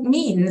explain what it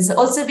means?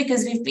 Also,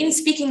 because we've been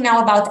speaking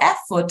now about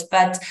effort,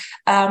 but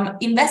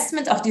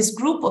investment of this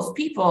group of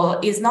people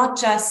is not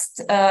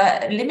just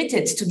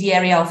limited to the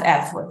area of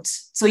effort.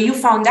 So you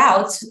found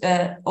out,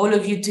 all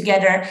of you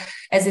together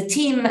as a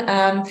team,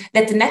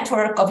 that the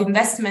network of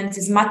investment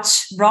is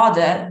much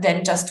broader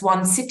than just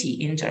one city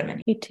in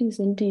Germany. It is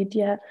indeed,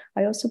 yeah.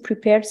 I also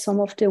prepared some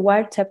of the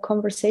wiretap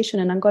conversation,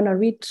 and I'm going to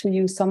read to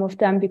you some of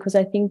them, because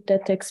I think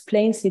that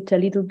explains it a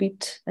little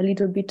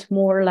bit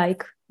more,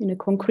 like in a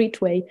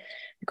concrete way.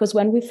 Because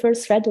when we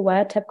first read the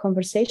wiretap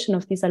conversation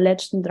of these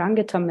alleged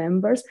Ndrangheta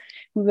members,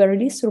 we were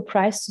really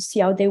surprised to see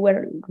how they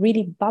were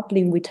really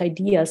bubbling with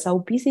ideas, how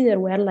busy they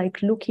were,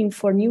 like looking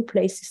for new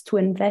places to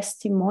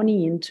invest in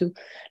money into.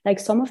 Like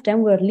some of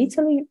them were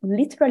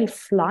literally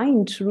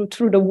flying through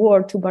the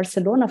world to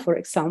Barcelona, for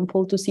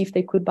example, to see if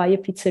they could buy a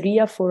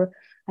pizzeria for,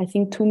 I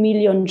think, 2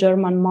 million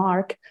German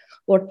mark,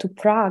 or to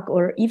Prague,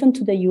 or even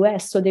to the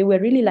US. So they were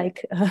really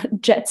like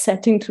jet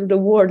setting through the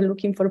world,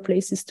 looking for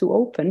places to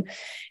open.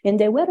 And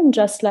they weren't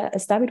just, like,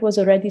 as David was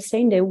already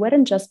saying, they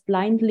weren't just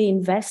blindly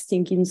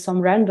investing in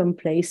some random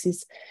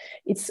places.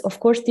 It's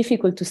of course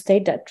difficult to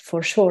state that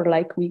for sure,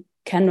 like we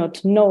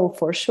cannot know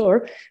for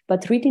sure,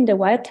 but reading the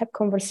wiretap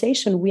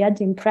conversation, we had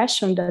the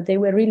impression that they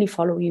were really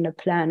following a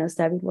plan, as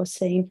David was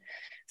saying.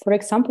 For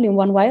example, in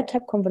one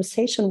wiretap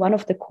conversation, one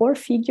of the core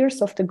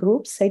figures of the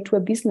group said to a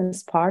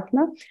business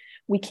partner,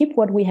 "We keep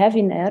what we have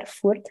in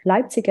Erfurt.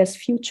 Leipzig has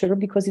future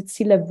because it's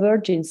still a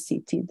virgin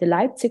city. The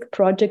Leipzig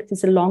project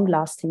is a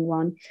long-lasting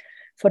one."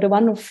 For the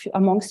one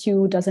amongst you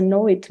who doesn't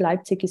know it,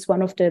 Leipzig is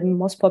one of the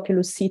most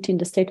populous cities in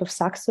the state of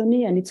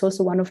Saxony, and it's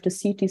also one of the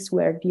cities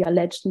where the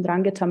alleged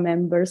Ndrangheta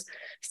members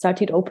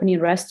started opening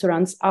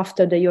restaurants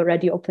after they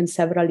already opened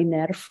several in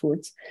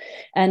Erfurt.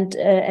 And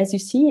as you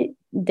see,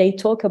 they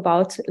talk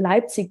about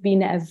Leipzig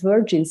being a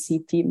virgin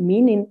city,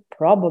 meaning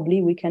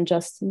probably we can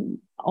just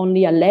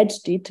only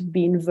alleged it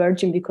being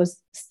virgin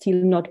because still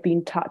not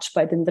being touched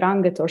by the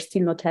Ndrangheta, or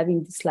still not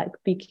having this like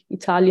big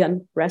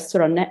Italian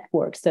restaurant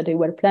networks that they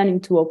were planning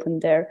to open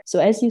there. So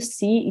as you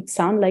see, it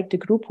sounded like the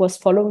group was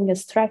following a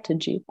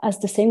strategy. As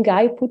the same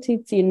guy put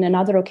it in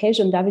another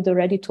occasion, David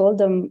already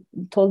told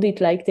it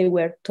like they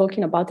were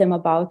talking about them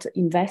about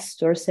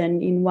investors.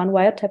 And in one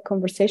wiretap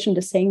conversation,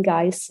 the same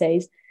guy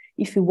says,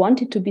 "If we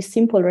wanted to be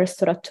simple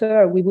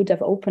restaurateur, we would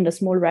have opened a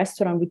small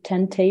restaurant with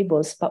 10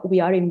 tables, but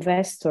we are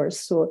investors."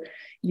 So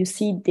you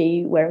see,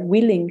 they were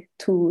willing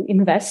to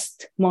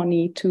invest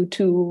money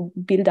to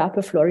build up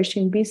a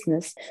flourishing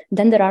business.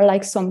 Then there are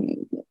like some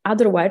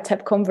other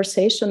wiretap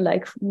conversation,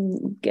 like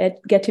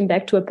getting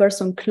back to a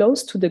person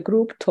close to the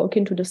group,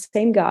 talking to the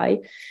same guy.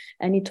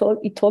 And they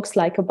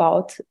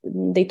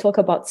talk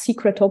about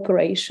secret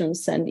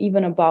operations and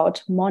even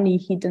about money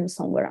hidden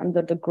somewhere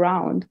under the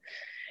ground.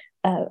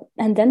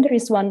 And then there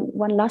is one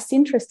last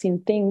interesting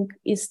thing,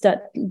 is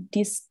that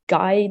this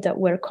guy that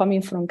were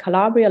coming from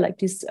Calabria, like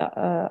these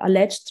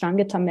alleged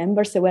Ndrangheta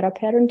members, they were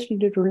apparently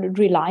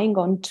relying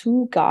on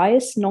two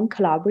guys,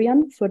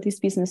 non-Calabrian, for this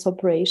business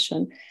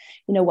operation.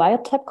 In a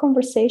wiretap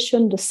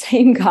conversation, the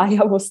same guy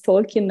I was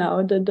talking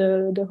now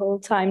the whole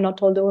time,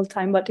 not all the whole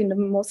time, but in the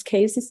most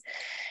cases,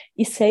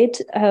 he said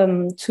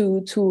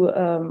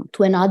to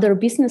another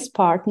business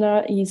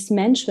partner, he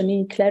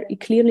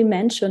clearly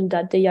mentioned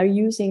that they are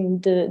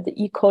using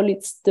he call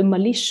it the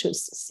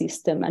malicious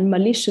system, and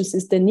malicious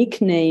is the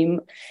nickname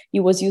he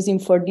was using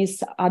for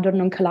these other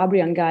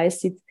non-Calabrian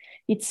guys.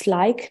 It's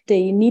like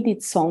they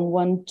needed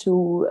someone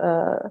to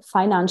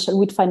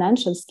with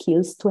financial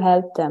skills to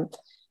help them.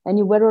 And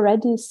you were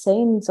already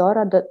saying,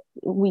 Zora, that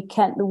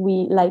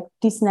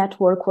this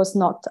network was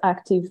not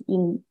active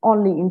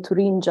only in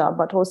Thuringia,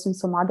 but also in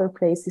some other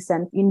places.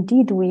 And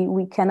indeed,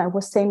 I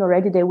was saying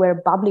already, they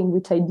were bubbling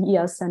with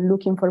ideas and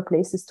looking for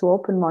places to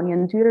open money.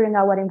 And during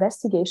our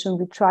investigation,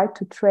 we tried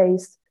to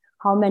trace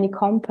how many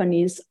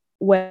companies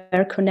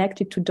were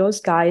connected to those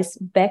guys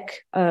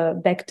back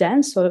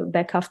then, so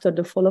back after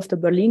the fall of the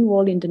Berlin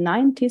Wall in the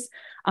 90s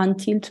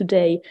until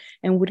today.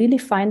 And we really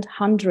find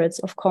hundreds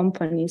of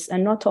companies,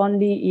 and not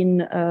only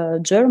in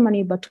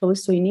Germany, but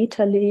also in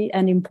Italy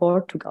and in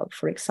Portugal,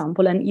 for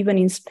example, and even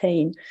in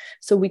Spain.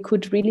 So we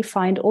could really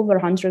find over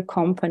 100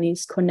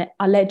 companies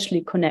allegedly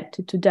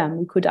connected to them.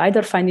 We could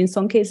either find, in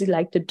some cases,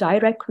 like the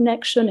direct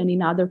connection, and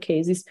in other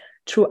cases,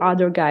 through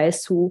other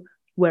guys who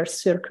were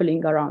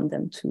circling around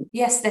them too.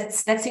 Yes,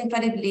 that's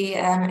incredibly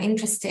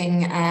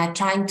interesting,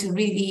 trying to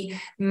really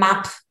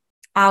map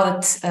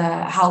out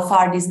how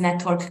far this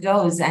network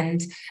goes,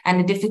 and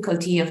the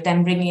difficulty of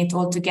them bringing it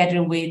all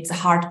together with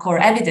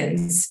hardcore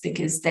evidence,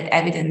 because that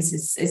evidence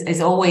is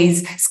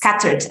always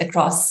scattered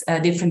across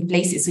different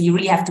places. So you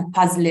really have to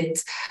puzzle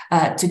it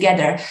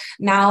together.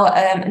 Now,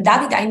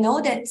 David, I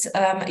know that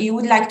you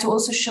would like to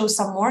also show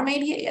some more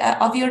maybe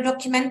of your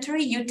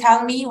documentary. You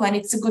tell me when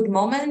it's a good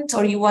moment,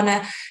 or you want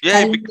to...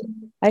 Yeah,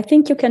 I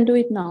think you can do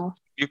it now.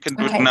 You can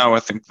do it now. I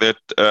think that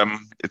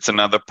it's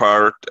another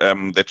part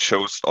that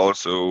shows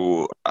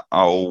also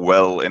how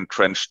well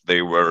entrenched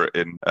they were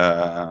in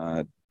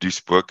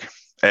Duisburg,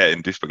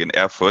 in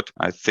Erfurt.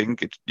 I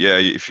think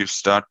if you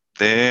start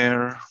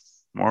there,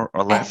 more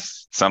or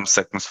less, some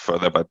seconds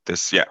further, but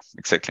this, yeah,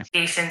 exactly.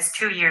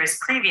 2 years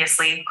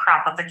previously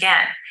crop up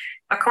again.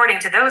 According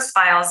to those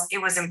files, it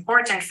was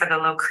important for the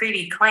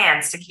Locridi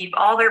clans to keep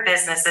all their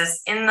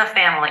businesses in the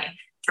family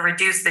to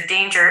reduce the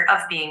danger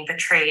of being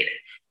betrayed.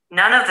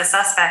 None of the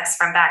suspects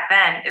from back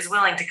then is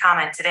willing to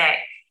comment today.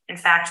 In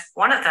fact,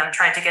 one of them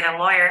tried to get a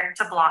lawyer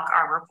to block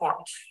our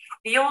report.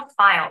 The old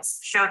files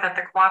show that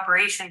the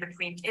cooperation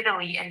between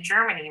Italy and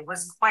Germany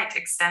was quite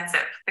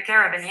extensive. The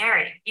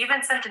Carabinieri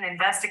even sent an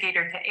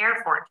investigator to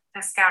Erfurt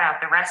to scout out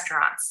the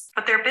restaurants.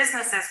 But their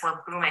businesses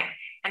were booming,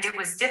 and it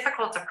was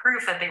difficult to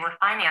prove that they were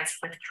financed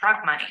with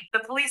drug money.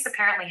 The police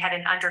apparently had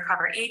an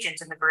undercover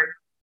agent in the group.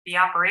 The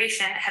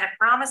operation had a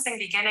promising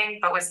beginning,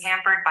 but was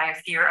hampered by a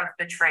fear of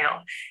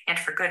betrayal, and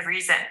for good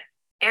reason.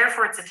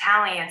 Erfurt's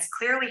Italians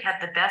clearly had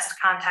the best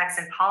contacts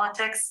in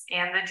politics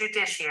and the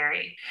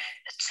judiciary.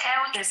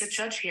 There's a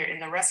judge here in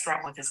the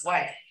restaurant with his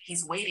wife.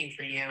 He's waiting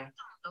for you.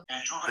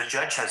 The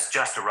judge has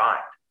just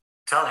arrived.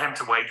 Tell him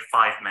to wait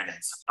 5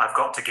 minutes. I've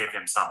got to give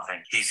him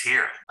something. He's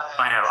here.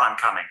 I know, I'm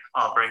coming.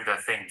 I'll bring the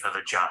thing for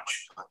the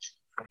judge.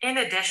 In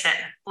addition,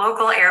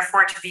 local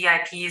Erfurt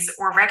VIPs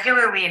were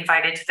regularly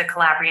invited to the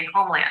Calabrian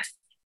homeland,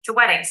 to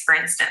weddings, for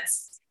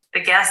instance. The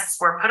guests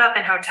were put up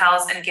in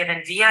hotels and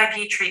given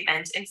VIP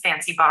treatment in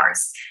fancy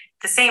bars.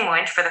 The same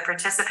went for the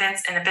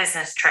participants in a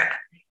business trip.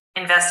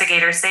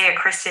 Investigators say a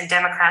Christian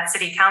Democrat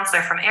city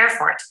councilor from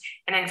Erfurt,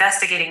 an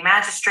investigating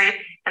magistrate,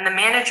 and the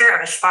manager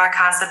of a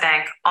Sparkasse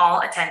bank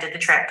all attended the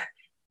trip.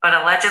 But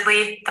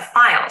allegedly, the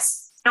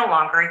files no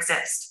longer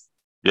exist.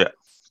 Yeah.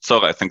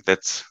 So I think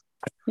that's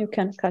You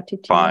can cut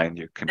it fine.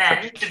 You can cut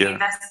Then, it to the here.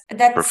 That's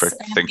Perfect.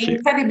 Thank you.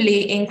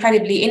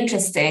 incredibly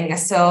interesting.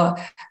 So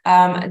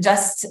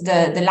just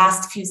the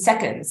last few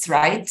seconds,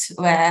 right,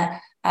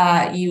 where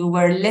you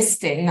were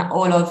listing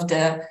all of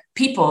the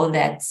people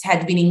that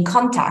had been in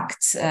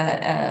contact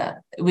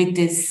with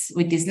this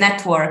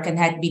network and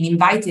had been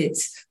invited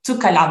to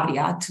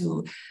Calabria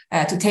to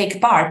take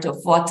part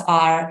of what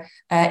are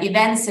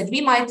events that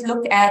we might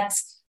look at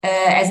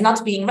as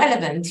not being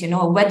relevant. You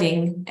know, a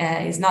wedding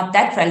is not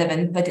that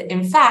relevant, but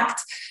in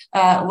fact,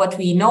 what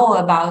we know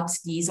about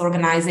these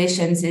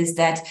organizations is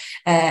that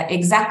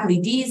exactly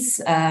these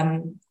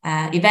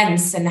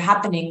events and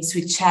happenings,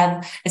 which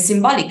have a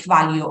symbolic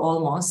value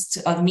almost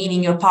of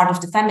meaning you're part of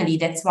the family,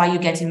 that's why you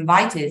get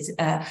invited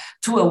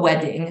to a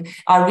wedding,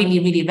 are really,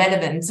 really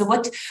relevant. So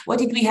what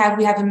did we have?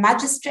 We have a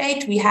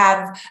magistrate, we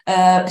have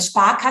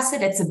Sparkasse,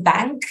 that's a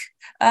bank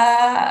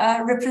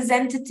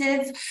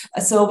representative.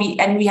 So we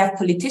have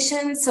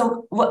politicians.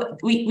 So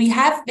we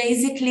have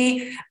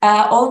basically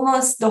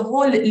almost the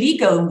whole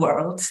legal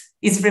world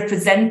is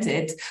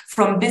represented,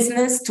 from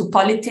business to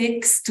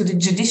politics to the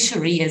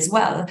judiciary as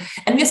well.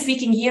 And we're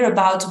speaking here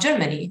about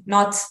Germany,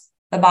 not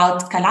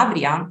about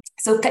Calabria.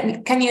 So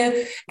can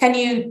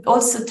you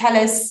also tell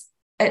us,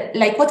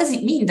 like, what does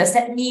it mean? Does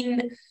that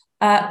mean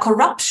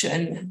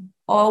corruption?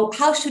 Or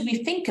how should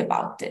we think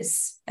about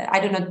this? I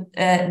don't know,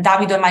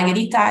 David or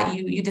Margherita,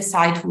 you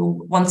decide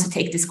who wants to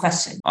take this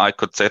question. I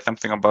could say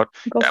something about.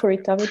 Go for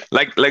it, David.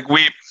 Like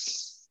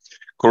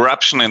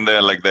corruption in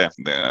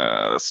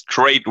the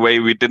straight way.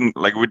 We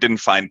didn't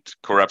find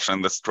corruption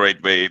in the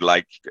straight way,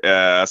 like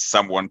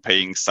someone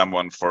paying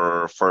someone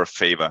for a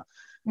favor.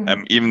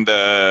 Mm-hmm. Even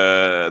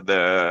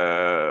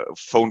the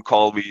phone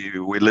call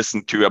we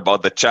listened to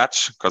about the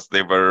judge, because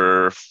they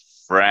were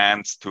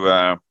friends to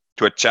a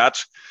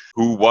judge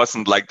who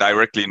wasn't like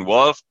directly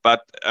involved, but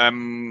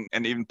and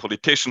even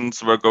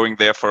politicians were going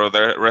there for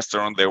the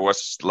restaurant. There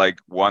was like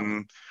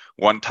one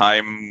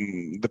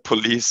time the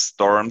police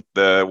stormed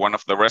one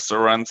of the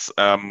restaurants.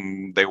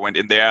 They went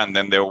in there, and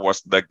then there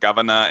was the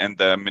governor and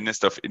the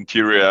minister of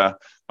interior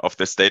of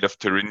the state of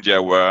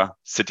Thuringia were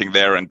sitting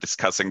there and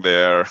discussing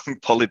their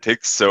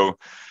politics. So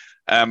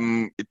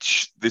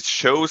this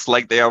shows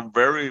like they are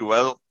very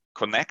well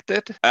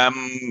connected.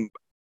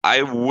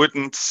 I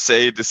wouldn't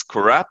say this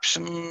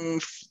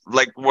corruption.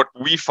 Like what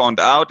we found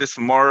out is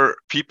more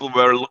people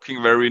were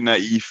looking very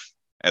naive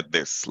at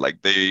this. Like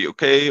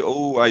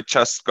I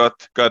just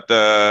got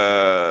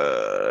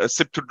a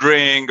sip to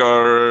drink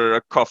or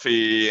a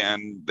coffee,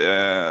 and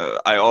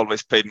I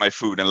always paid my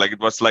food. And like it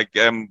was like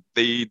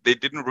they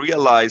didn't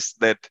realize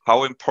that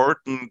how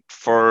important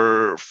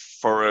for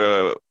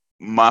a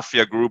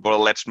mafia group or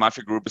alleged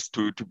mafia group is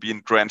to be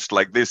entrenched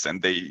like this.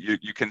 And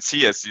you can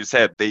see, as you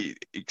said, they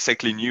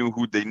exactly knew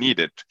who they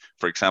needed.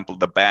 For example,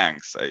 the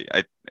banks.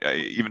 I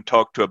even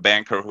talked to a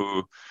banker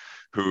who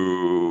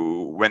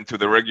went to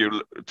the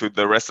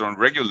restaurant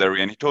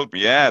regularly, and he told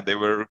me, yeah, they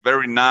were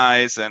very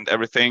nice and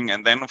everything.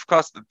 And then of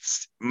course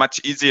it's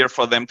much easier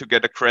for them to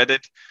get a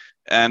credit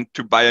and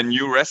to buy a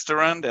new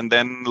restaurant, and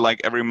then like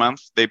every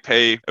month they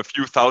pay a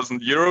few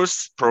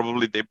 €1,000.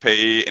 Probably they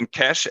pay in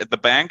cash at the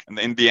bank, and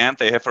in the end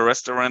they have a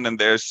restaurant, and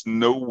there's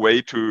no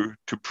way to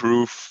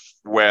prove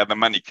where the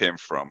money came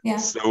from. Yeah.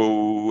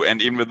 So,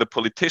 and even with the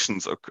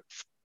politicians,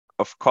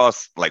 of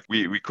course, like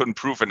we couldn't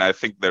prove, and I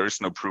think there is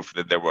no proof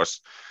that there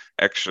was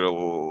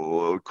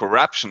actual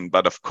corruption.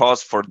 But of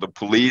course, for the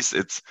police,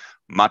 it's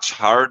much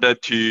harder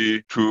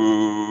to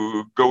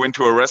go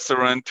into a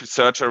restaurant, to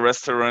search a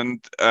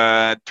restaurant,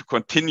 to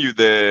continue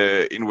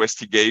the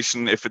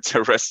investigation if it's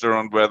a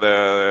restaurant where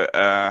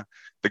the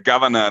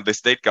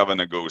state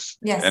governor goes.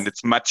 Yes. And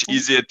it's much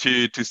easier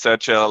to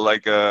search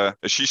a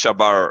shisha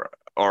bar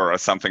or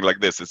something like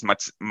this. It's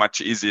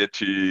much easier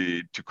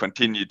to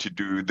continue to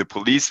do the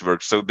police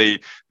work. So they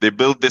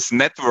built this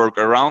network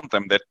around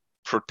them that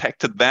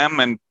protected them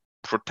and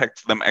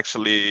protects them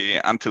actually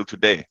until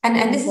today.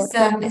 And this is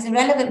a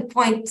relevant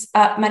point.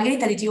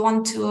 Margherita, did you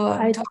want to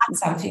add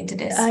something to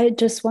this? I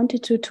just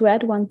wanted to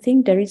add one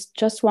thing. There is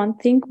just one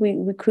thing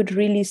we could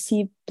really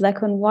see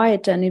black and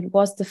white, and it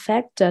was the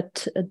fact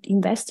that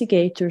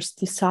investigators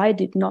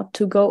decided not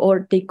to go,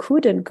 or they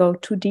couldn't go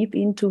too deep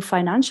into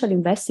financial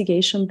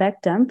investigation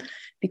back then,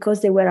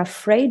 because they were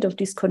afraid of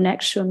this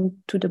connection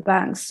to the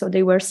banks. So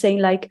they were saying,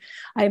 like,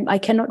 I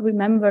cannot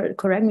remember,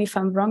 correct me if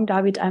I'm wrong,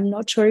 David, I'm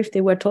not sure if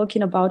they were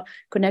talking about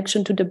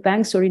connection to the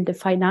banks or in the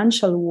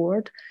financial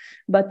world,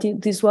 but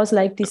this was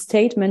like this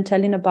statement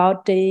telling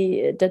about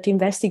that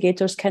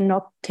investigators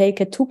cannot take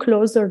a too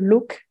closer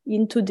look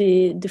into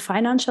the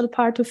financial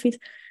part of it,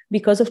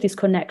 because of this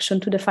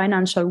connection to the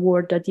financial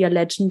world that the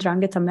alleged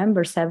Ndrangheta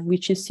members have,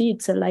 which you see,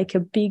 it's like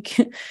a big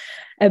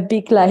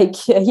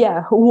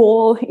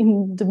wall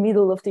in the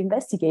middle of the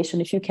investigation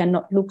if you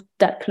cannot look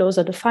that close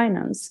at the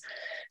finance.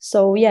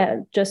 So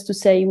just to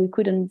say, we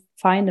couldn't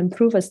find and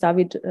prove, as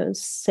David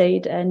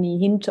said, any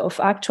hint of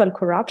actual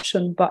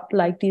corruption, but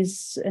like the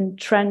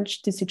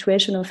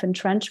situation of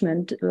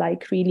entrenchment,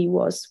 like really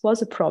was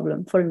a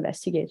problem for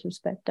investigators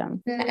back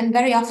then. And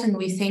very often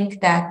we think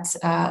that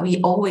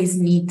we always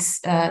need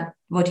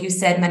what you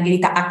said,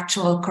 Margherita,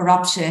 actual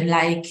corruption,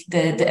 like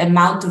the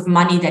amount of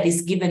money that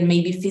is given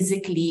maybe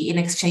physically in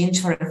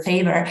exchange for a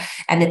favor,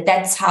 and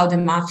that's how the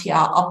mafia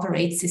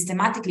operates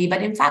systematically.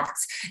 But in fact,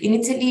 in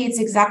Italy, it's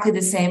exactly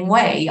the same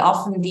way.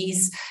 Often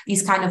these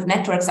kind of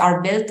networks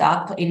are built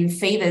up in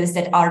favors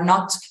that are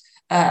not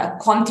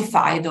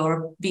quantified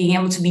or being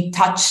able to be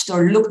touched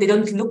or they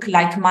don't look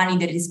like money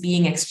that is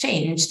being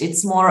exchanged.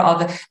 It's more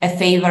of a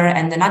favor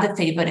and another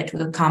favor that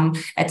will come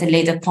at a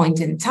later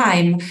point in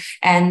time.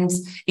 And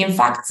in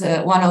fact,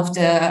 one of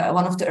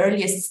the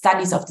earliest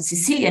studies of the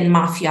Sicilian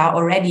mafia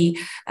already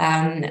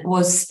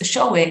was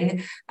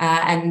showing,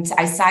 and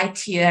I cite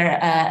here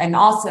an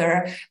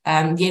author,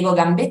 Diego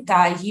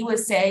Gambetta. He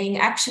was saying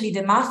actually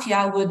the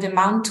mafia would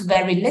amount to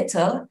very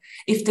little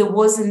if there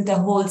wasn't a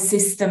whole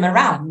system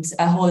around,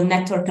 a whole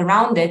network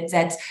around it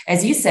that,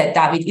 as you said,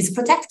 David, is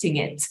protecting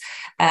it.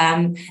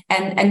 And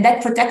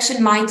that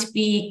protection might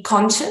be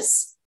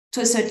conscious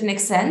to a certain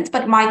extent,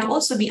 but might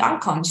also be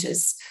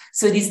unconscious.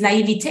 So this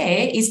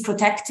naivete is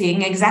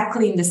protecting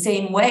exactly in the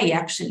same way,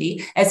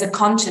 actually, as a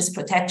conscious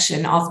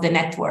protection of the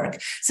network.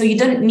 So you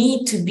don't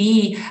need to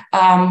be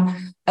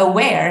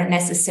aware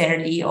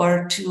necessarily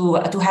or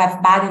to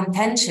have bad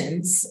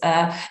intentions.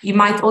 You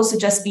might also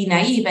just be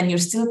naive and you're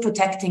still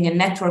protecting a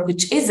network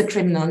which is a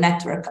criminal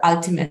network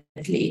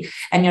ultimately,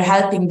 and you're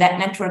helping that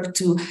network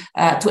to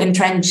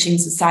entrench in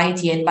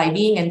society, and by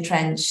being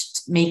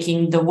entrenched,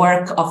 making the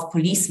work of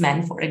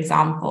policemen, for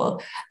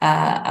example,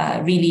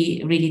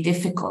 really, really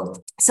difficult.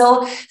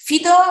 So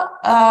Fido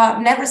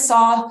never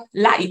saw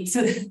light,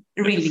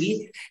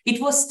 really.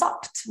 It was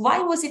stopped. Why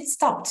was it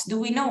stopped? Do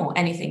we know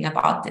anything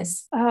about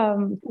this?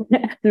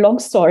 Long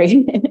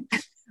story.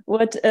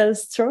 What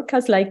struck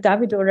us, like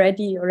David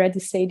already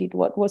said it,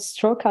 what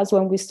struck us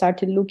when we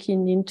started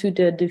looking into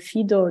the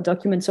Fido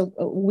documents, so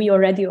we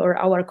already, or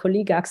our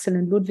colleague Axel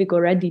and Ludwig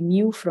already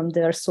knew from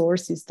their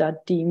sources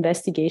that the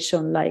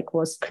investigation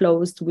was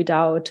closed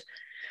without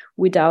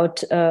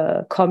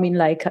coming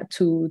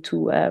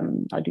to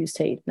how do you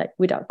say it,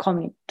 without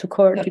coming to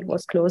court. It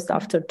was closed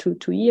after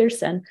two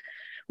years. And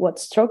what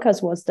struck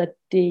us was that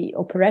the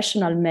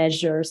operational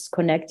measures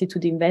connected to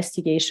the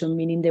investigation,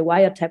 meaning the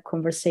wiretap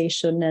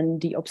conversation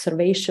and the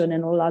observation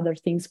and all other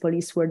things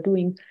police were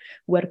doing,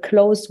 were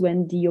closed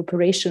when the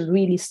operation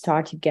really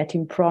started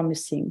getting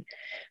promising,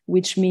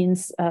 which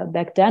means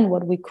back then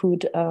what we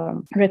could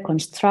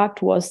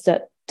reconstruct was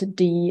that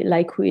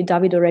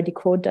David already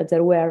quoted, that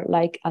there were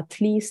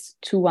at least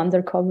 2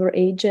 undercover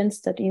agents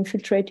that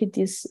infiltrated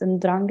these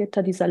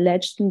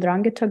alleged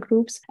Ndrangheta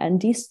groups,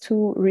 and these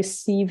 2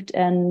 received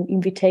an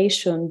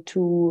invitation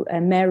to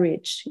a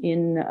marriage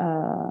in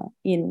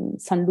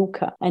San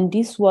Luca, and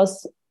this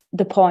was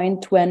the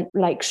point when,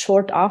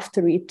 short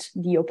after it,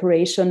 the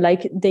operation,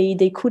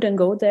 they couldn't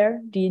go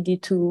there, the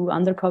 2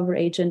 undercover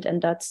agent,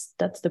 and that's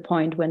the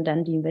point when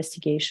then the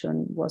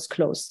investigation was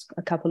closed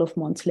a couple of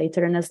months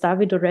later. And as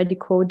David already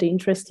quoted, the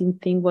interesting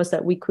thing was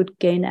that we could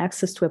gain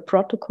access to a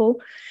protocol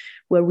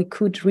where we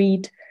could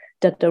read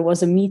that there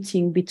was a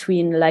meeting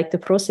between the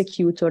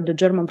prosecutor, the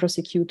German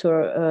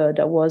prosecutor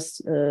that was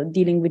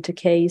dealing with the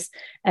case,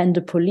 and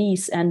the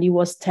police, and he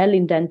was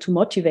telling them to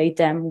motivate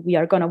them, we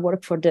are going to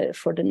work for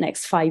the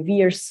next 5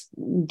 years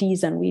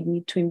these, and we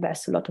need to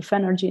invest a lot of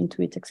energy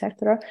into it,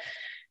 etc.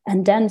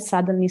 And then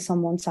suddenly,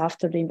 some months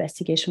after, the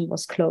investigation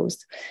was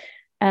closed.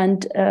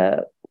 And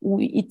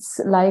it's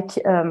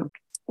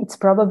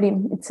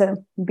a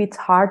bit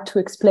hard to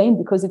explain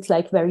because it's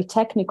very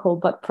technical,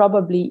 but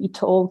probably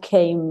it all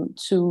came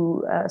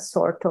to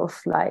sort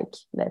of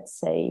let's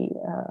say,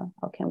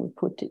 how can we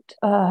put it?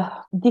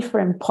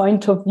 Different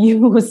point of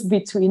views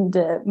between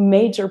the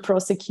major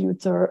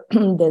prosecutor,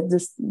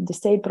 the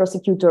state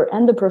prosecutor,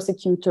 and the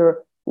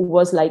prosecutor who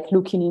was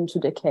looking into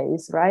the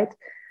case, right?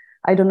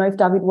 I don't know if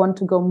David want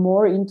to go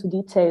more into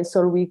details,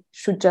 or we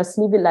should just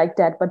leave it like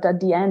that. But at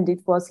the end,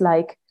 it was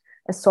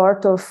a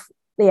sort of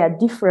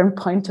different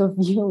point of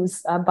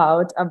views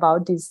about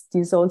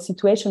this whole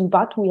situation.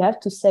 But we have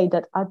to say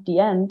that at the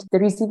end,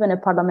 there is even a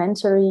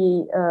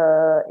parliamentary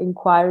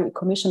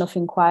commission of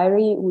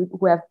inquiry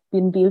who have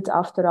been built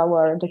after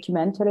our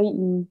documentary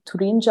in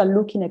Thuringia,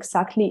 looking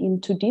exactly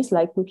into this,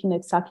 like looking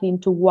exactly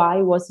into why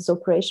was this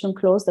operation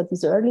closed at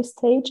this early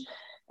stage.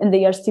 And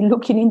they are still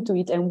looking into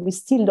it, and we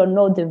still don't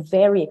know the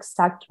very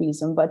exact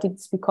reason, but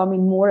it's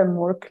becoming more and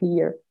more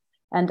clear.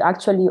 And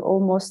actually,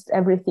 almost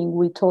everything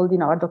we told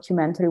in our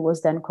documentary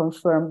was then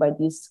confirmed by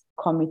this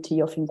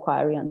committee of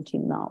inquiry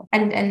until now.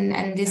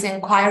 And this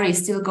inquiry is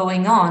still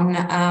going on.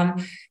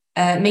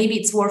 Maybe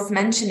it's worth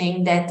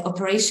mentioning that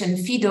Operation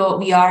Fido,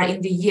 we are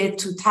in the year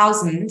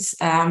 2000.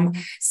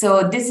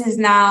 So this is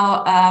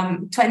now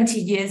 20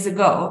 years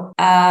ago.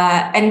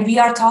 And we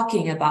are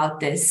talking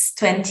about this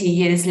 20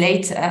 years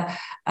later.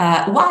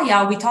 Why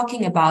are we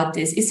talking about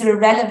this? Is there a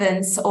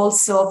relevance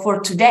also for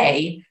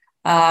today?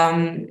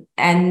 We've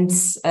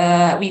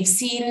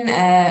seen,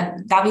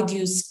 David,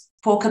 you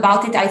spoke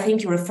about it, I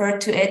think you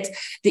referred to it.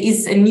 There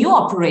is a new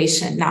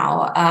operation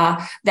now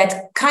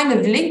that kind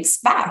of links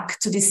back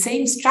to the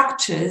same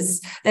structures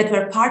that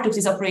were part of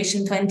this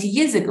operation 20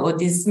 years ago.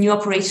 This new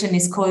operation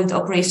is called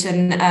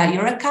Operation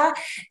Eureka,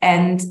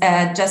 and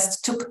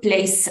just took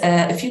place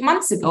a few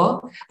months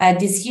ago,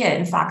 this year,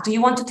 in fact. Do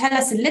you want to tell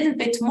us a little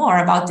bit more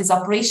about this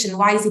operation?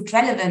 Why is it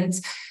relevant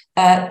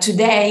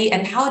today,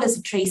 and how does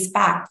it trace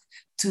back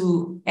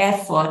to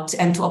Erfurt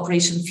and to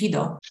Operation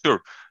Fido?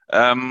 Sure.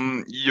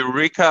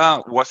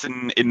 Eureka was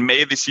in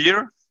May this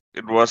year.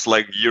 It was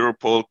like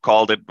Europol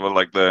called it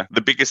like the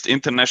biggest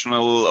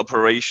international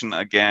operation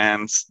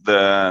against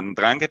the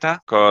Ndrangheta,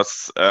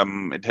 because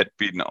it had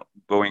been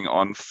going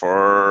on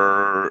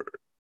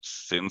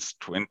since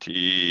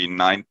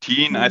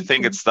 2019. I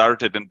think it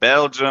started in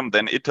Belgium,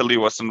 then Italy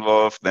was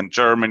involved, then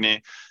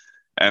Germany,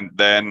 and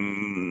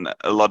then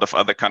a lot of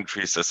other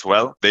countries as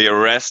well. They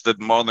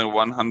arrested more than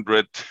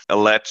 100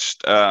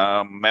 alleged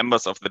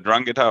members of the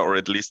Ndrangheta, or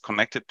at least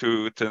connected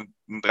to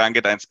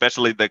Ndrangheta, and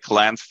especially the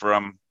clans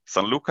from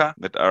San Luca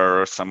that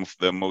are some of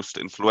the most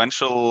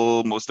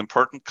influential, most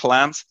important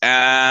clans.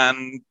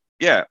 And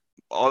yeah,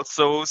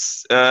 also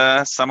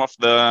some of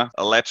the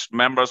alleged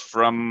members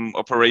from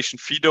Operation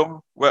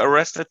Fido were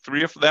arrested,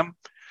 3 of them.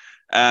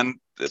 And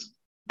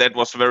that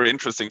was very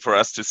interesting for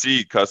us to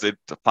see, because it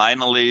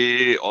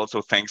finally,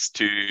 also thanks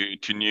to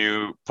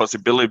new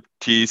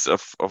possibilities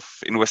of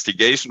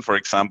investigation, for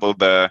example,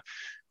 the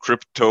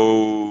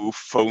crypto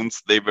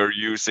phones they were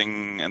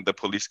using and the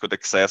police could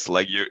access,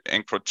 like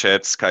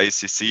EncroChat,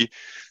 SkyCC,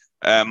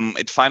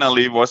 it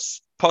finally was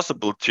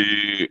possible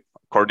to,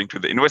 according to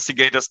the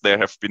investigators, there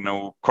have been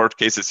no court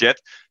cases yet,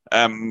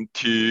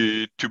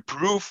 to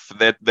prove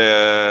that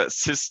the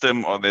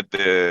system, or that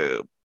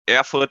the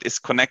Erfurt is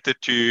connected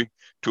to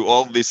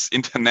all this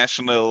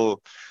international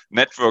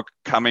network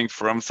coming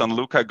from San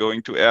Luca,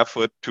 going to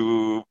Erfurt,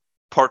 to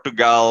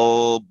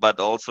Portugal, but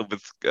also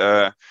with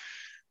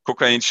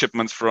cocaine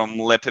shipments from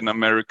Latin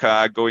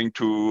America going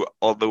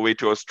all the way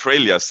to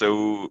Australia.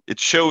 So it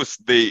shows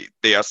they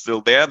are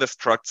still there. The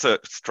structure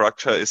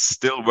is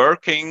still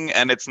working,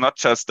 and it's not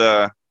just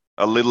a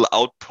little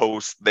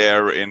outpost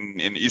there in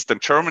Eastern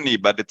Germany,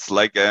 but it's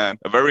like a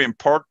very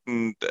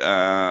important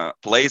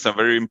place, a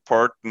very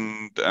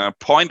important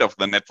point of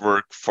the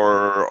network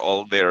for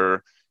all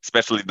their,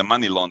 especially the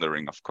money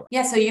laundering, of course.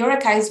 Yeah, so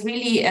Eureka is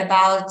really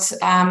about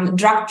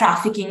drug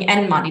trafficking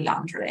and money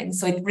laundering.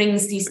 So it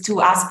brings these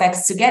two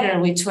aspects together,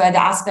 which were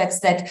the aspects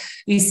that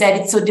we said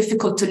it's so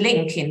difficult to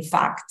link, in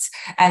fact.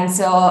 And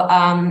so,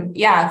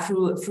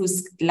 through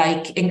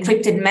like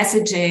encrypted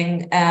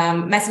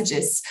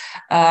messages,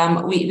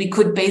 we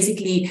could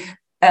basically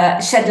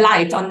shed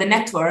light on the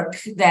network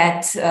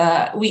that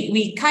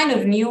we kind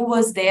of knew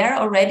was there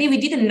already. We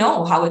didn't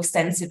know how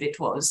extensive it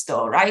was,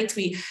 though, right?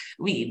 We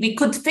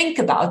could think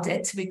about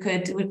it. We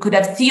could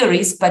have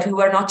theories, but we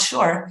were not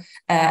sure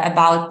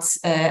about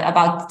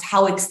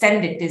how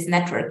extended this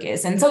network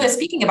is. And so we're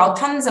speaking about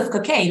tons of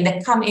cocaine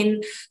that come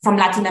in from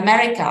Latin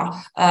America.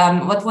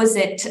 What was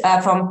it?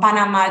 From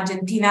Panama,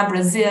 Argentina,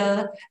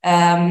 Brazil,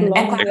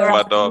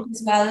 Ecuador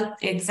as well.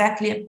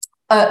 Exactly.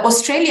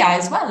 Australia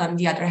as well, on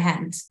the other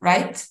hand,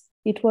 right?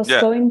 It was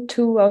going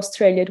to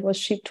Australia. It was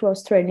shipped to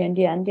Australia in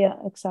the end. Yeah,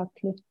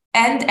 exactly.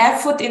 And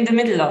Erfurt in the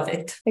middle of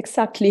it.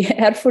 Exactly.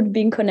 Erfurt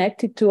being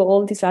connected to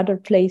all these other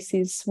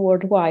places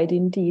worldwide,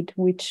 indeed,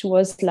 which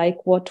was like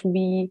what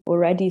we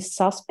already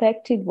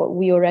suspected, what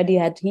we already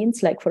had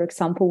hints. Like, for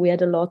example, we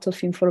had a lot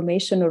of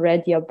information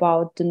already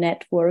about the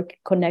network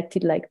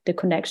connected, like the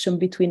connection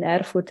between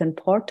Erfurt and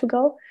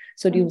Portugal.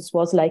 So this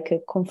was like a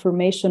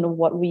confirmation of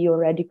what we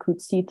already could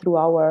see through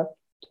our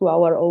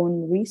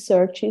own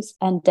researches.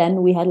 And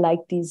then we had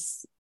like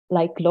this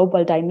like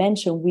global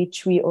dimension,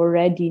 which we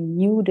already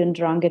knew the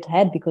Ndrangheta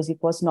had, because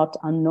it was not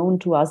unknown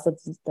to us that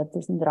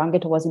this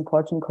Ndrangheta was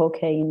importing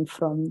cocaine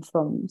from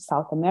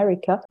South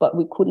America. But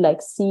we could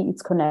like see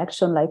its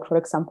connection, like, for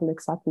example,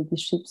 exactly the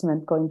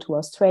shipment going to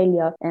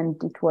Australia. And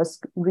it was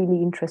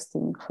really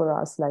interesting for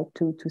us, like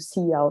to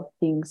see how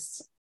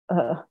things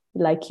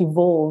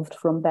evolved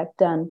from back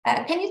then.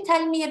 Can you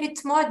tell me a bit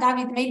more,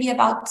 David, maybe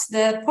about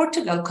the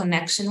Portugal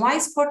connection? Why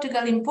is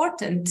Portugal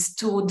important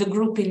to the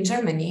group in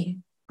Germany?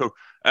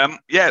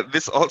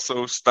 This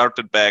also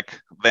started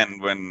back then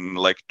when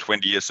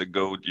 20 years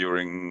ago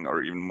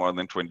or even more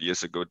than 20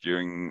 years ago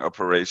during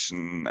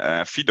Operation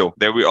Fido.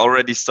 There we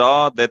already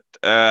saw that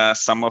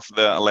some of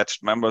the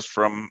alleged members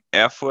from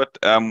Erfurt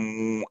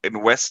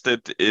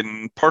invested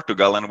in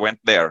Portugal and went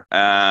there.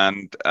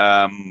 And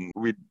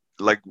we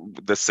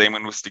the same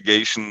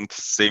investigation,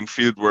 same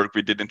field work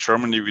we did in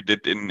Germany, we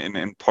did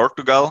in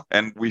Portugal.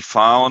 And we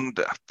found,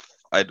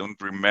 I don't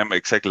remember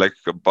exactly,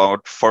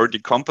 about 40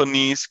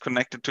 companies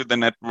connected to the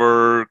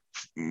network,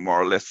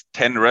 more or less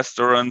 10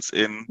 restaurants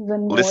in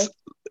Lisbon,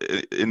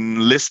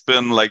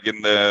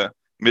 in the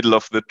middle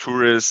of the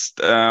tourist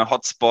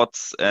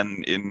hotspots,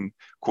 and in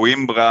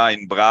Coimbra,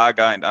 in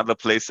Braga, and other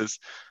places.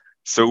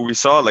 So we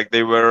saw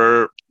they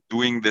were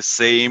doing the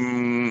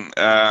same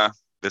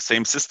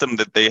system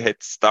that they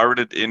had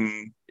started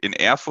in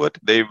Erfurt.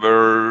 They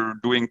were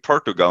doing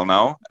Portugal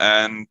now,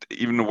 and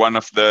even one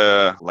of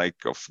the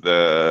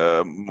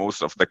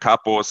most of the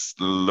capos,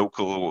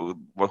 local,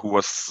 who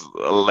was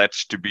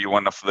alleged to be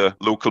one of the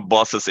local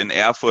bosses in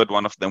Erfurt,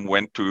 one of them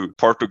went to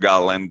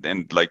Portugal and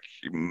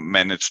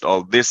managed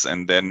all this.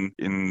 And then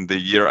in the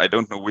year, I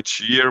don't know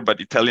which year,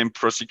 but Italian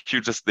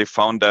prosecutors, they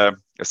found a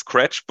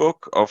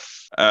scratchbook of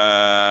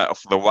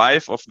the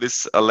wife of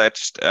this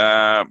alleged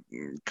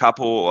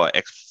capo or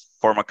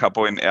former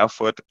capo in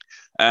Erfurt.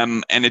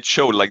 And it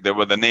showed there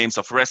were the names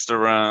of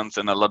restaurants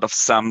and a lot of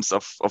sums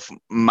of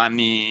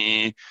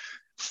money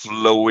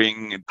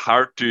flowing. It's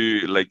hard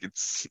to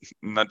it's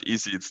not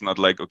easy. It's not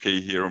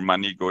okay, here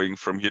money going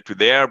from here to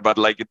there, but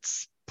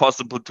it's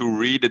possible to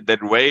read it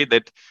that way,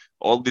 that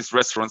all these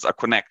restaurants are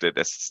connected,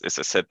 as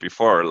I said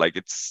before.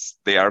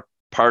 They are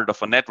part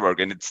of a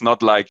network, and it's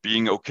not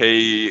being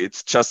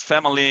it's just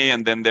family,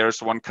 and then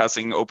there's one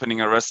cousin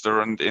opening a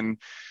restaurant in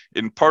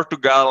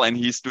Portugal and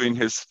he's doing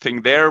his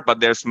thing there, but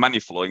there's money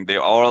flowing. They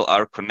all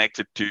are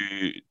connected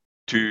to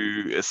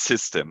a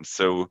system.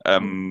 So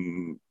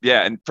and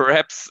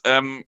perhaps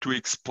to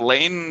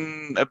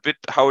explain a bit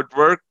how it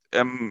worked,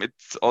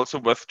 it's also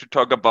worth to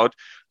talk about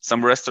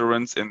some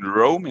restaurants in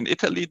Rome, in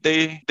Italy,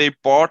 they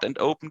bought and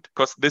opened,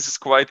 because this is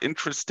quite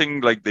interesting.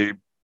 They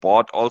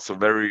bought also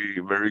very,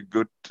 very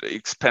good,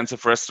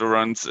 expensive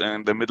restaurants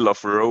in the middle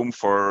of Rome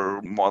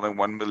for more than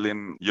 1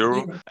 million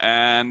euro. Yeah.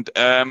 And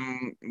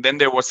then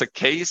there was a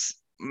case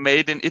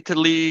made in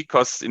Italy,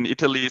 because in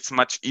Italy it's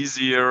much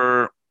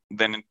easier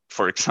than,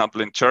 for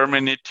example, in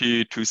Germany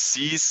to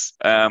seize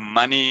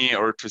money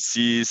or to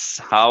seize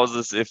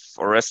houses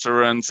or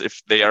restaurants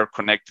if they are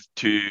connected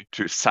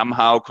to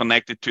somehow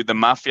connected to the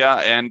mafia,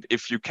 and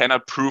if you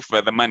cannot prove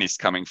where the money is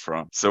coming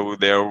from. So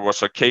there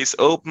was a case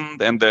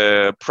opened, and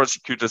the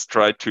prosecutors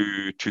tried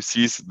to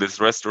seize these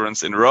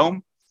restaurants in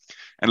Rome.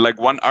 And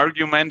one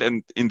argument,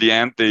 and in the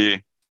end the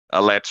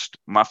alleged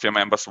mafia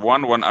members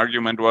won. One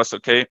argument was,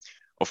 okay,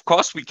 of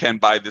course we can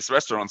buy these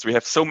restaurants. We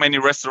have so many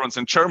restaurants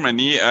in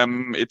Germany.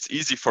 It's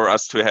easy for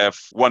us to have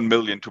 1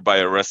 million to buy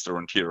a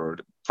restaurant here, or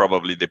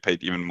probably they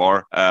paid even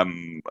more.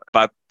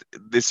 But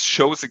this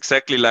shows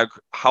exactly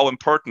how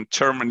important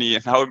Germany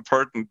and how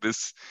important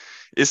this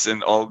is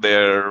in all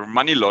their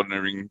money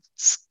laundering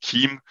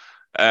scheme.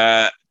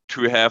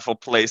 To have a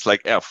place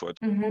like Erfurt.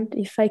 Mm-hmm.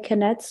 If I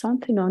can add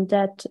something on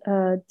that,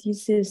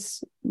 this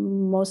is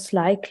most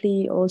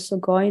likely also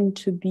going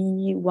to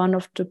be one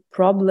of the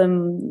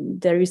problem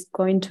there is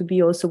going to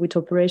be also with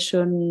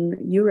Operation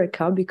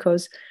Eureka,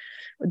 because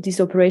this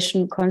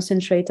operation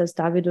concentrates, as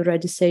David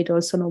already said,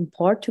 also on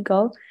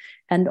Portugal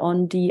and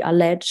on the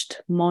alleged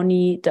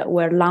money that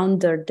were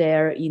laundered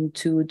there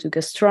into the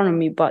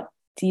gastronomy. But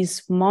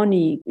this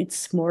money,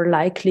 it's more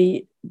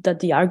likely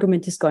that the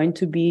argument is going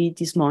to be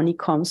this money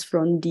comes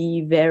from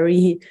the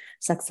very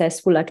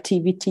successful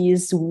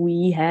activities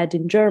we had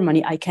in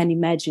Germany. I can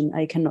imagine,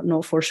 I cannot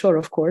know for sure,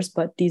 of course,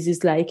 but this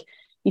is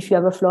if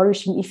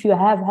you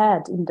have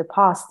had in the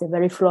past a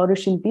very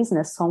flourishing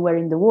business somewhere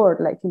in the world,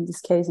 like in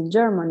this case in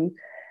Germany,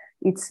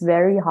 it's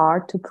very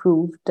hard to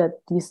prove that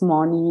this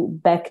money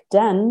back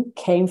then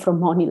came from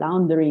money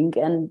laundering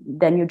and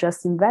then you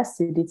just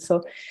invested it.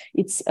 So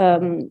it's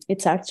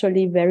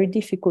actually very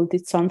difficult.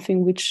 It's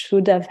something which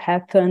should have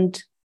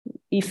happened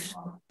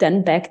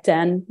back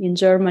then in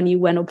Germany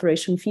when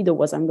Operation Fido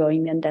was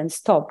ongoing and then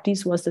stopped.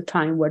 This was the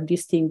time where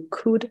this thing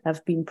could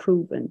have been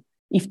proven,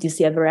 if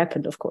this ever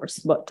happened, of course.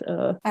 But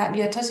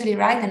you're totally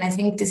right. And I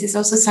think this is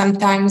also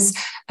sometimes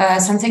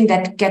something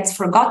that gets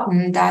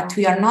forgotten, that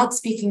we are not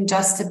speaking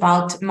just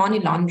about money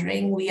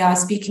laundering. We are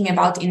speaking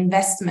about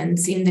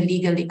investments in the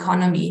legal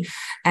economy.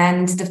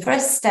 And the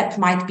first step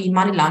might be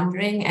money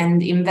laundering,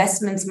 and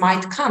investments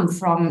might come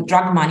from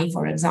drug money,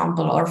 for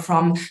example, or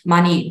from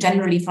money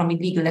generally from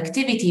illegal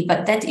activity.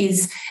 But that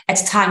is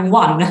at time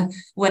one,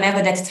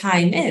 whenever that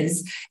time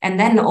is. And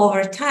then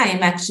over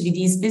time, actually,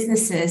 these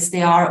businesses,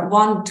 they are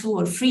 1, 2,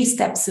 or 3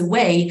 steps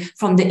away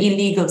from the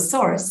illegal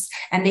source,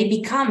 and they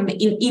become,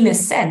 in a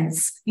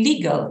sense,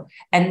 legal.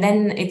 And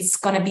then it's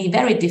going to be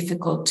very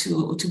difficult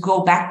to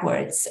go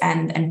backwards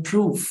and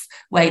prove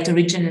where it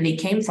originally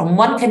came from.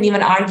 One can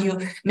even argue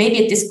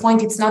maybe at this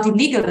point it's not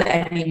illegal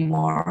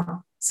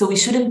anymore. So we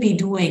shouldn't be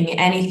doing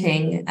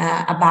anything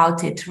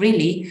about it,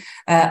 really.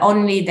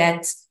 Only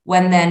that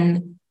when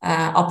then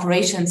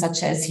operations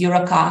such as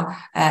Eureka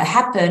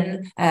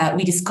happen,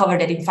 we discover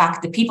that in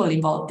fact the people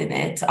involved in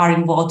it are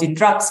involved in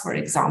drugs, for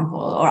example,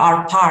 or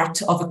are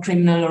part of a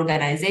criminal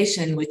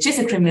organization, which is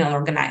a criminal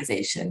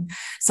organization.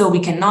 So we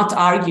cannot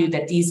argue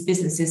that these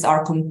businesses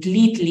are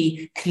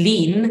completely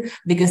clean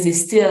because they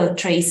still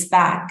trace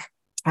back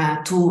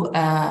to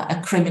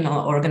a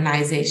criminal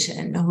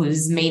organization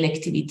whose main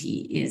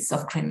activity is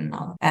of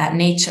criminal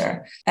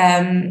nature.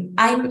 I'm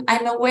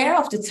aware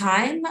of the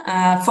time.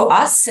 For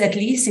us, at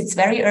least, it's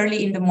very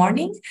early in the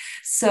morning.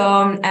 So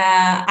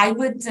I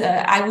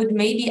would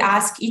maybe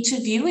ask each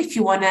of you if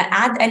you want to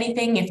add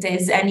anything, if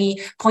there's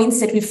any points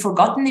that we've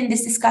forgotten in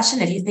this discussion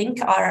that you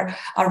think are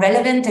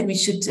relevant and we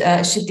should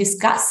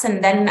discuss,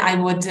 and then I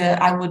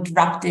would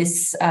wrap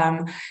this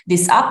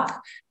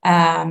up.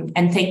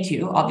 And thank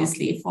you,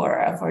 obviously,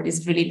 for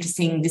this really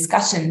interesting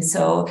discussion.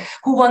 So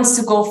who wants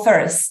to go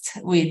first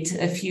with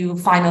a few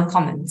final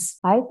comments?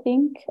 I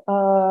think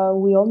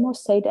we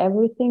almost said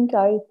everything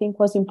I think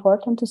was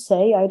important to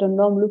say. I don't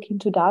know, I'm looking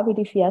to David.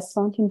 If he has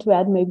something to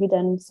add, maybe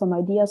then some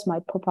ideas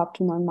might pop up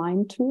to my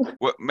mind too.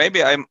 Well,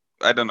 maybe I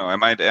don't know, I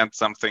might add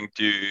something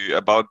to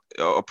about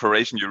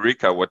Operation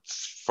Eureka. What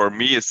for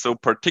me is so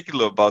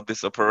particular about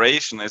this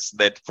operation is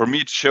that for me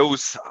it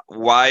shows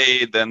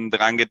why then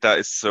Ndrangheta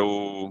is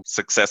so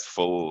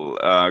successful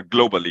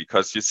globally.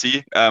 Because you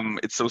see,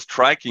 it's so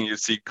striking. You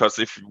see, because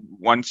if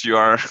once you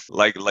are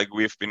like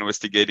we've been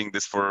investigating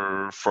this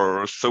for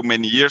so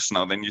many years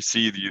now, then you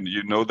see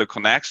you know the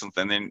connections,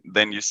 and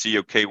then you see,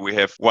 okay, we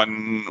have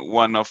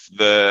one of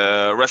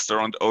the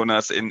restaurant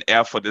owners in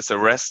Erfurt is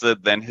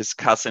arrested, then his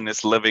cousin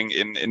is living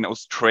in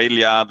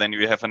Australia, then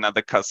you have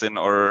another cousin,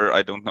 or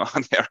I don't know,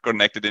 they're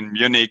connected in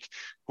Munich,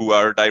 who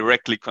are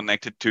directly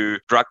connected to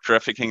drug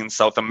trafficking in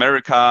South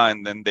America,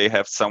 and then they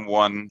have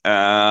someone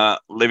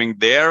living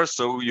there.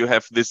 So you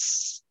have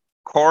this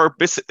core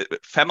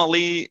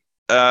family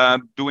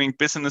doing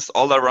business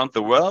all around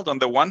the world on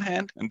the one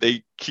hand, and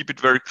they keep it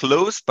very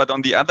close, but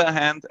on the other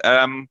hand,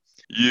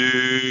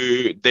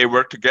 they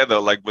work together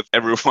like with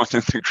everyone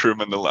in the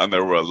criminal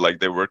underworld. Like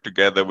they work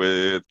together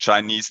with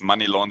Chinese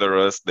money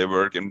launderers, they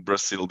work in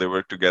Brazil, they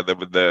work together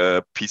with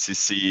the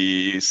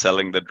PCC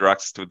selling the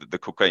drugs to the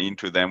cocaine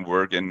to them,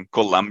 work in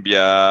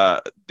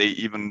Colombia.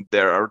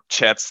 There are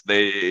chats,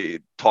 they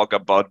talk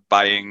about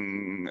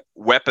buying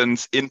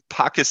weapons in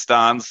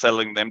Pakistan,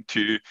 selling them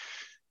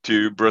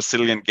to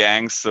Brazilian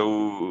gangs.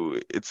 So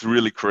it's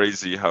really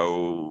crazy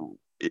how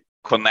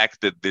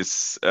connected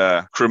this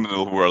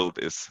criminal world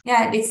is.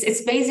 Yeah,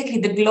 it's basically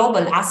the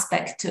global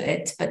aspect to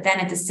it, but then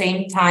at the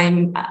same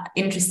time,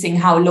 interesting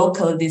how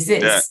local this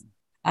is.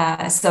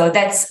 Yeah. So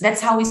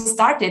that's how we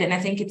started, and I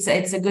think it's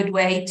a good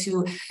way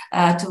to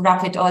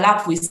wrap it all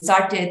up. We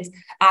started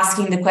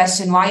asking the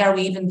question: why are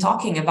we even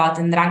talking about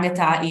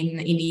Ndrangheta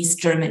in East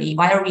Germany?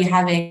 Why are we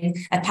having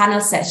a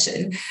panel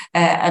session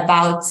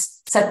about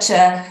such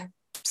a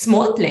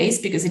small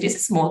place, because it is a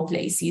small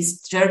place,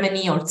 East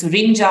Germany or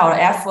Thuringia or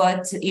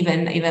Erfurt,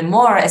 even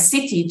more a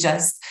city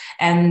just,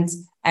 and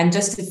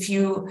just a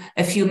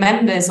few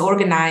members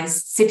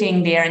organized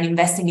sitting there and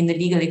investing in the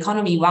legal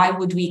economy. Why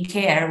would we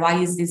care? Why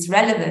is this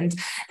relevant?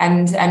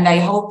 And I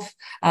hope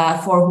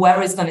for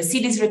whoever is going to see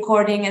this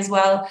recording as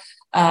well,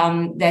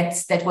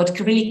 that what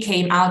really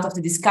came out of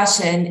the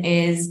discussion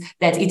is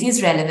that it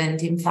is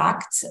relevant. In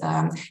fact,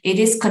 it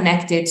is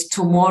connected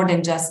to more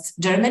than just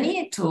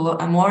Germany, to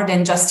more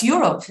than just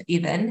Europe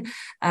even.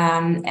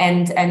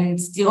 And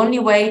the only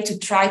way to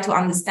try to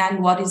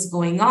understand what is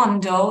going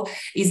on, though,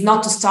 is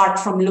not to start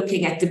from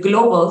looking at the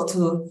global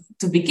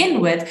to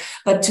begin with,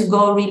 but to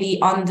go really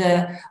on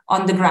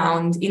the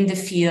ground, in the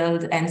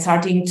field, and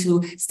starting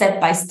to step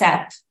by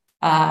step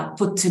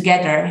put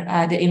together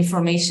the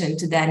information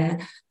to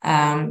then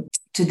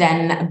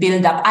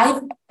build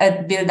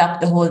up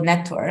the whole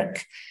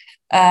network.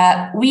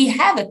 We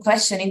have a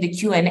question in the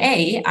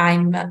Q&A,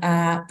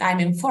 I'm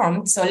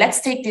informed. So let's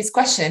take this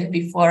question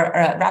before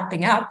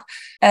wrapping up.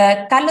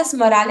 Carlos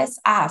Morales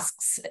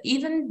asks,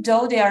 even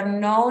though they are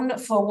known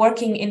for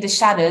working in the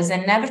shadows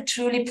and never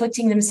truly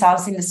putting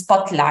themselves in the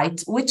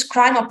spotlight, which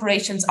crime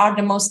operations are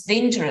the most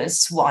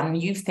dangerous one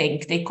you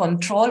think they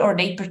control or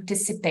they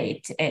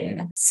participate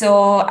in?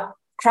 So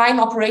crime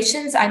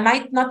operations, I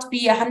might not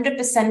be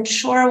 100%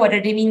 sure whether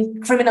they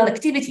mean criminal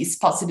activities,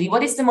 possibly.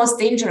 What is the most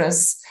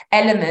dangerous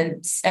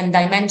element and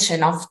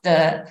dimension of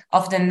the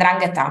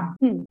Ndrangheta?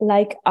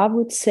 Like, I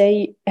would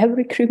say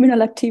every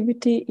criminal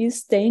activity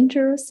is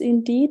dangerous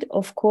indeed.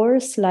 Of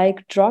course,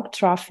 like drug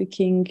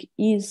trafficking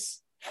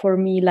is, for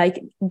me,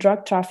 like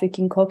drug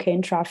trafficking,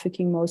 cocaine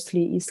trafficking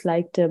mostly is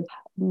like the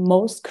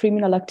most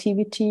criminal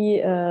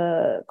activity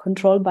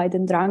controlled by the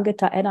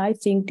Ndrangheta, and I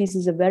think this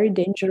is a very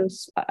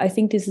dangerous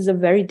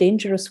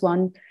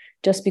one,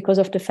 just because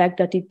of the fact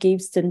that it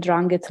gives the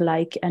Ndrangheta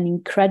like an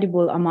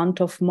incredible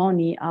amount of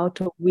money, out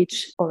of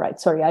which, all right,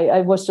 sorry, I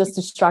was just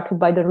distracted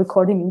by the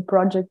recording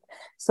project.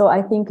 So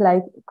I think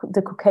like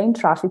the cocaine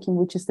trafficking,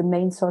 which is the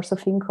main source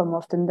of income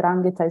of the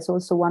Ndrangheta, is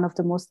also one of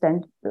the most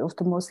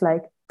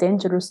like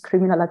dangerous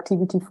criminal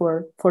activity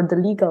for the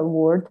legal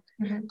world,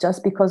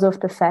 just because of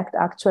the fact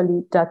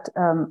actually that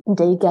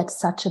they get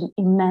such an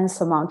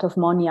immense amount of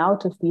money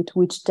out of it,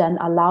 which then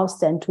allows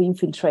them to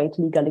infiltrate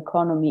legal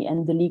economy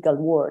and the legal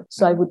world.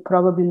 So I would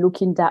probably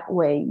look in that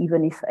way,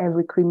 even if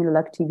every criminal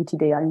activity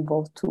they are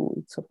involved to,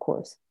 it's of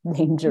course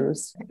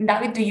dangerous.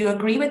 David, do you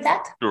agree with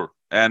that? Sure.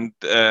 And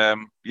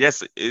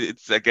yes,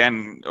 it's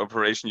again,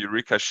 Operation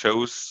Eureka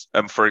shows,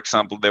 for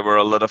example, there were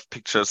a lot of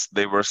pictures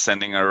they were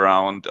sending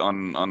around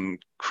on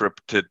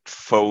encrypted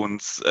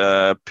phones,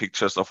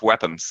 pictures of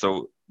weapons.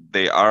 So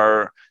they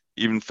are,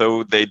 even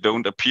though they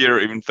don't appear,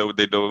 even though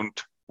they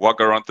don't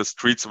walk around the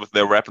streets with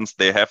their weapons,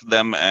 they have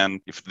them, and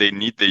if they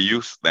need, they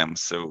use them.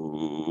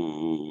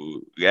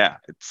 So yeah,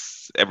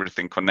 it's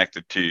everything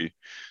connected to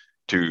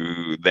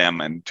them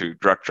and to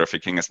drug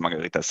trafficking, as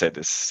Margarita said,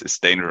 is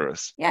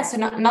dangerous. Yeah, so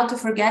not to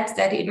forget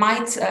that it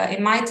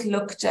might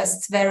look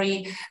just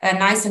very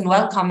nice and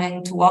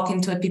welcoming to walk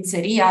into a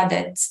pizzeria,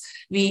 that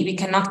we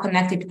cannot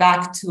connect it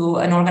back to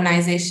an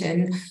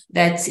organization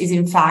that is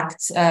in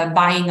fact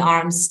buying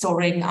arms,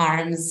 storing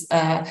arms,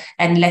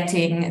 and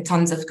letting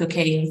tons of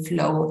cocaine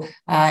flow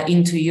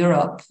into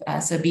Europe.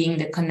 So being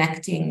the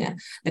connecting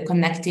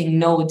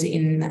node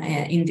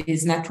in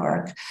this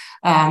network,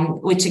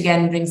 which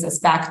again brings us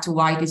back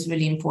to why it is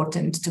really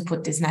important to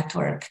put this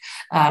network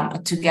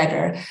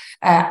together.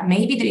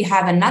 Maybe do you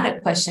have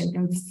another question?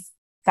 In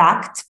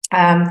fact,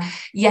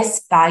 yes,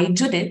 by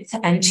Judith,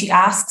 and she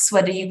asks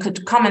whether you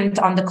could comment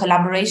on the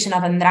collaboration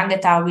of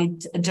Ndrangheta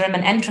with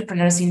German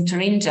entrepreneurs in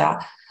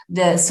Thuringia,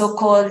 the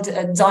so-called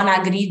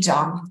zona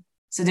grigia,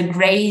 so the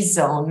gray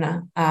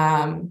zone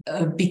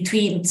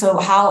between. So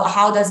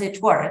how does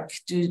it work?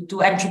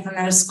 Do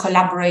entrepreneurs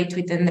collaborate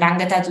with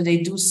Ndrangheta? Do they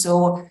do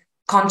so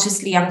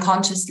consciously,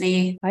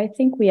 unconsciously? I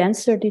think we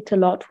answered it a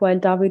lot while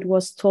David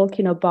was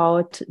talking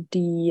about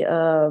the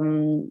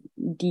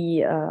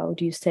how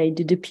do you say,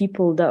 the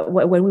people that,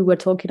 when we were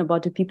talking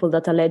about the people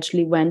that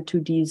allegedly went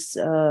to these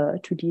how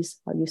do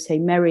you say,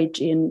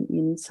 marriage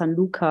in San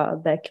Luca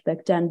back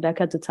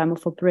at the time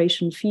of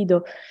Operation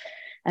Fido.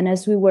 And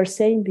as we were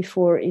saying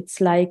before, it's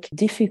like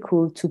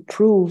difficult to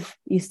prove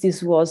if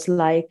this was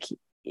like,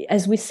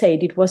 as we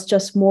said, it was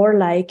just more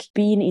like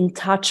being in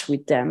touch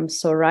with them.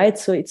 So, right.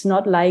 So it's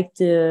not like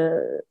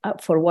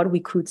for what we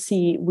could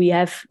see, we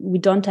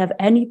don't have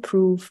any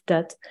proof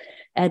that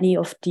any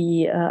of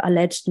the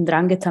alleged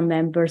Ndrangheta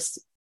members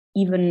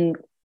even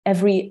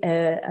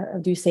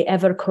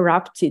ever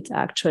corrupted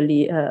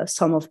actually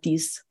some of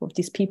these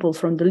people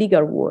from the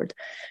legal world.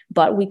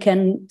 But we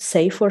can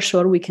say for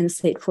sure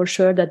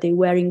that they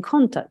were in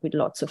contact with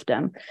lots of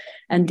them.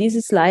 And this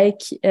is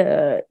like,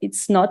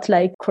 it's not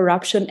like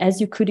corruption as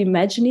you could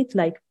imagine it,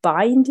 like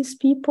buying these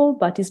people,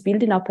 but it's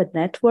building up a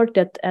network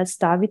that, as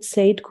David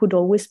said, could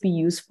always be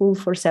useful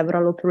for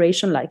several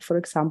operations, like, for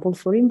example,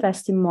 for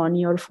investing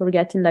money or for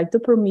getting like the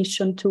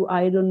permission to,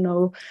 I don't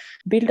know,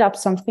 build up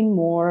something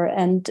more.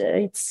 And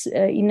it's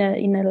in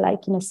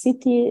a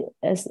city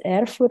as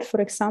Erfurt,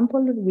 for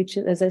example, which,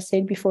 as I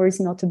said before, is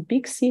not a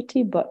big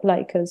city, but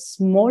like a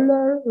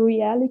smaller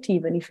reality.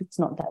 Even if it's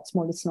not that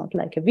small, it's not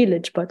like a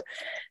village, but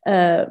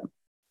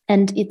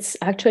and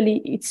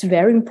it's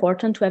very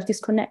important to have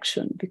this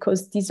connection,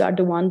 because these are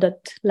the one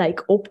that like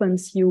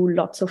opens you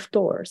lots of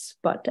doors.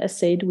 But as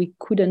said, we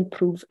couldn't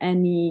prove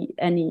any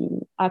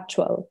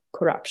actual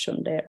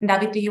corruption there.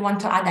 David, do you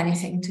want to add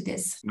anything to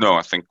this? No,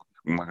 I think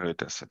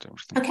Margarita said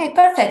everything. Okay,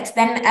 perfect.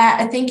 Then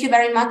thank you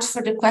very much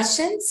for the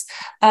questions.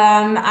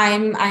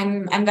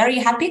 I'm very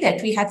happy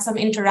that we had some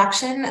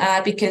interaction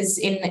because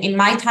in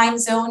my time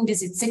zone,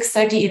 this is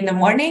 6:30 in the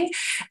morning,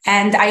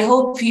 and I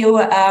hope you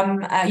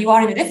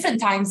are in a different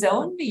time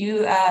zone.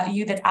 You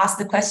that asked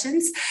the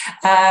questions,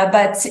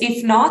 but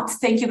if not,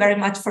 thank you very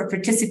much for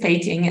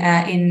participating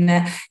in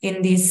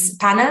this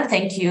panel.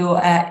 Thank you,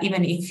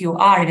 even if you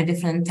are in a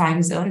different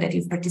time zone, that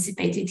you've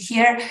participated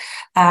here.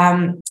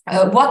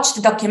 Watch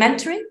the documentary.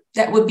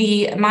 That would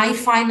be my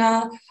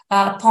final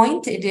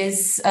point. It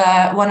is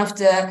one of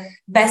the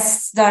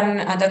best done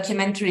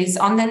documentaries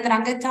on the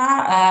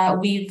Ndrangheta.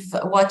 We've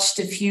watched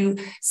a few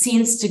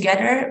scenes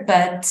together,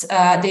 but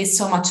there's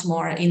so much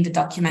more in the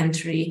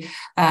documentary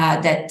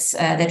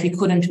that we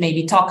couldn't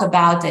maybe talk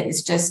about. That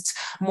is just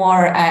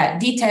more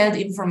detailed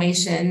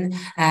information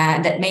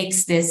that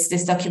makes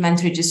this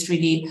documentary just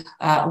really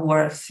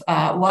worth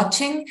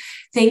watching.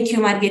 Thank you,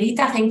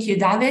 Margherita. Thank you,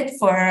 David,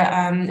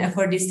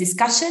 for this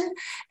discussion.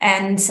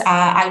 And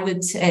I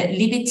would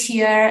leave it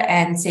here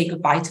and say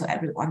goodbye to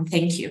everyone.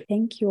 Thank you.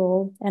 Thank you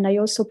all. And I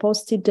also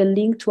posted the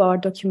link to our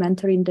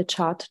documentary in the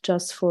chat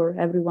just for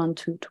everyone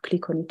to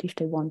click on it if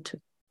they want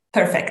to.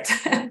 Perfect.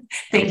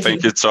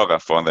 Thank you, Zora,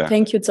 for the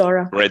Thank you,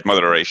 Zora. great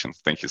moderation.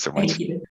 Thank you so much. Thank you.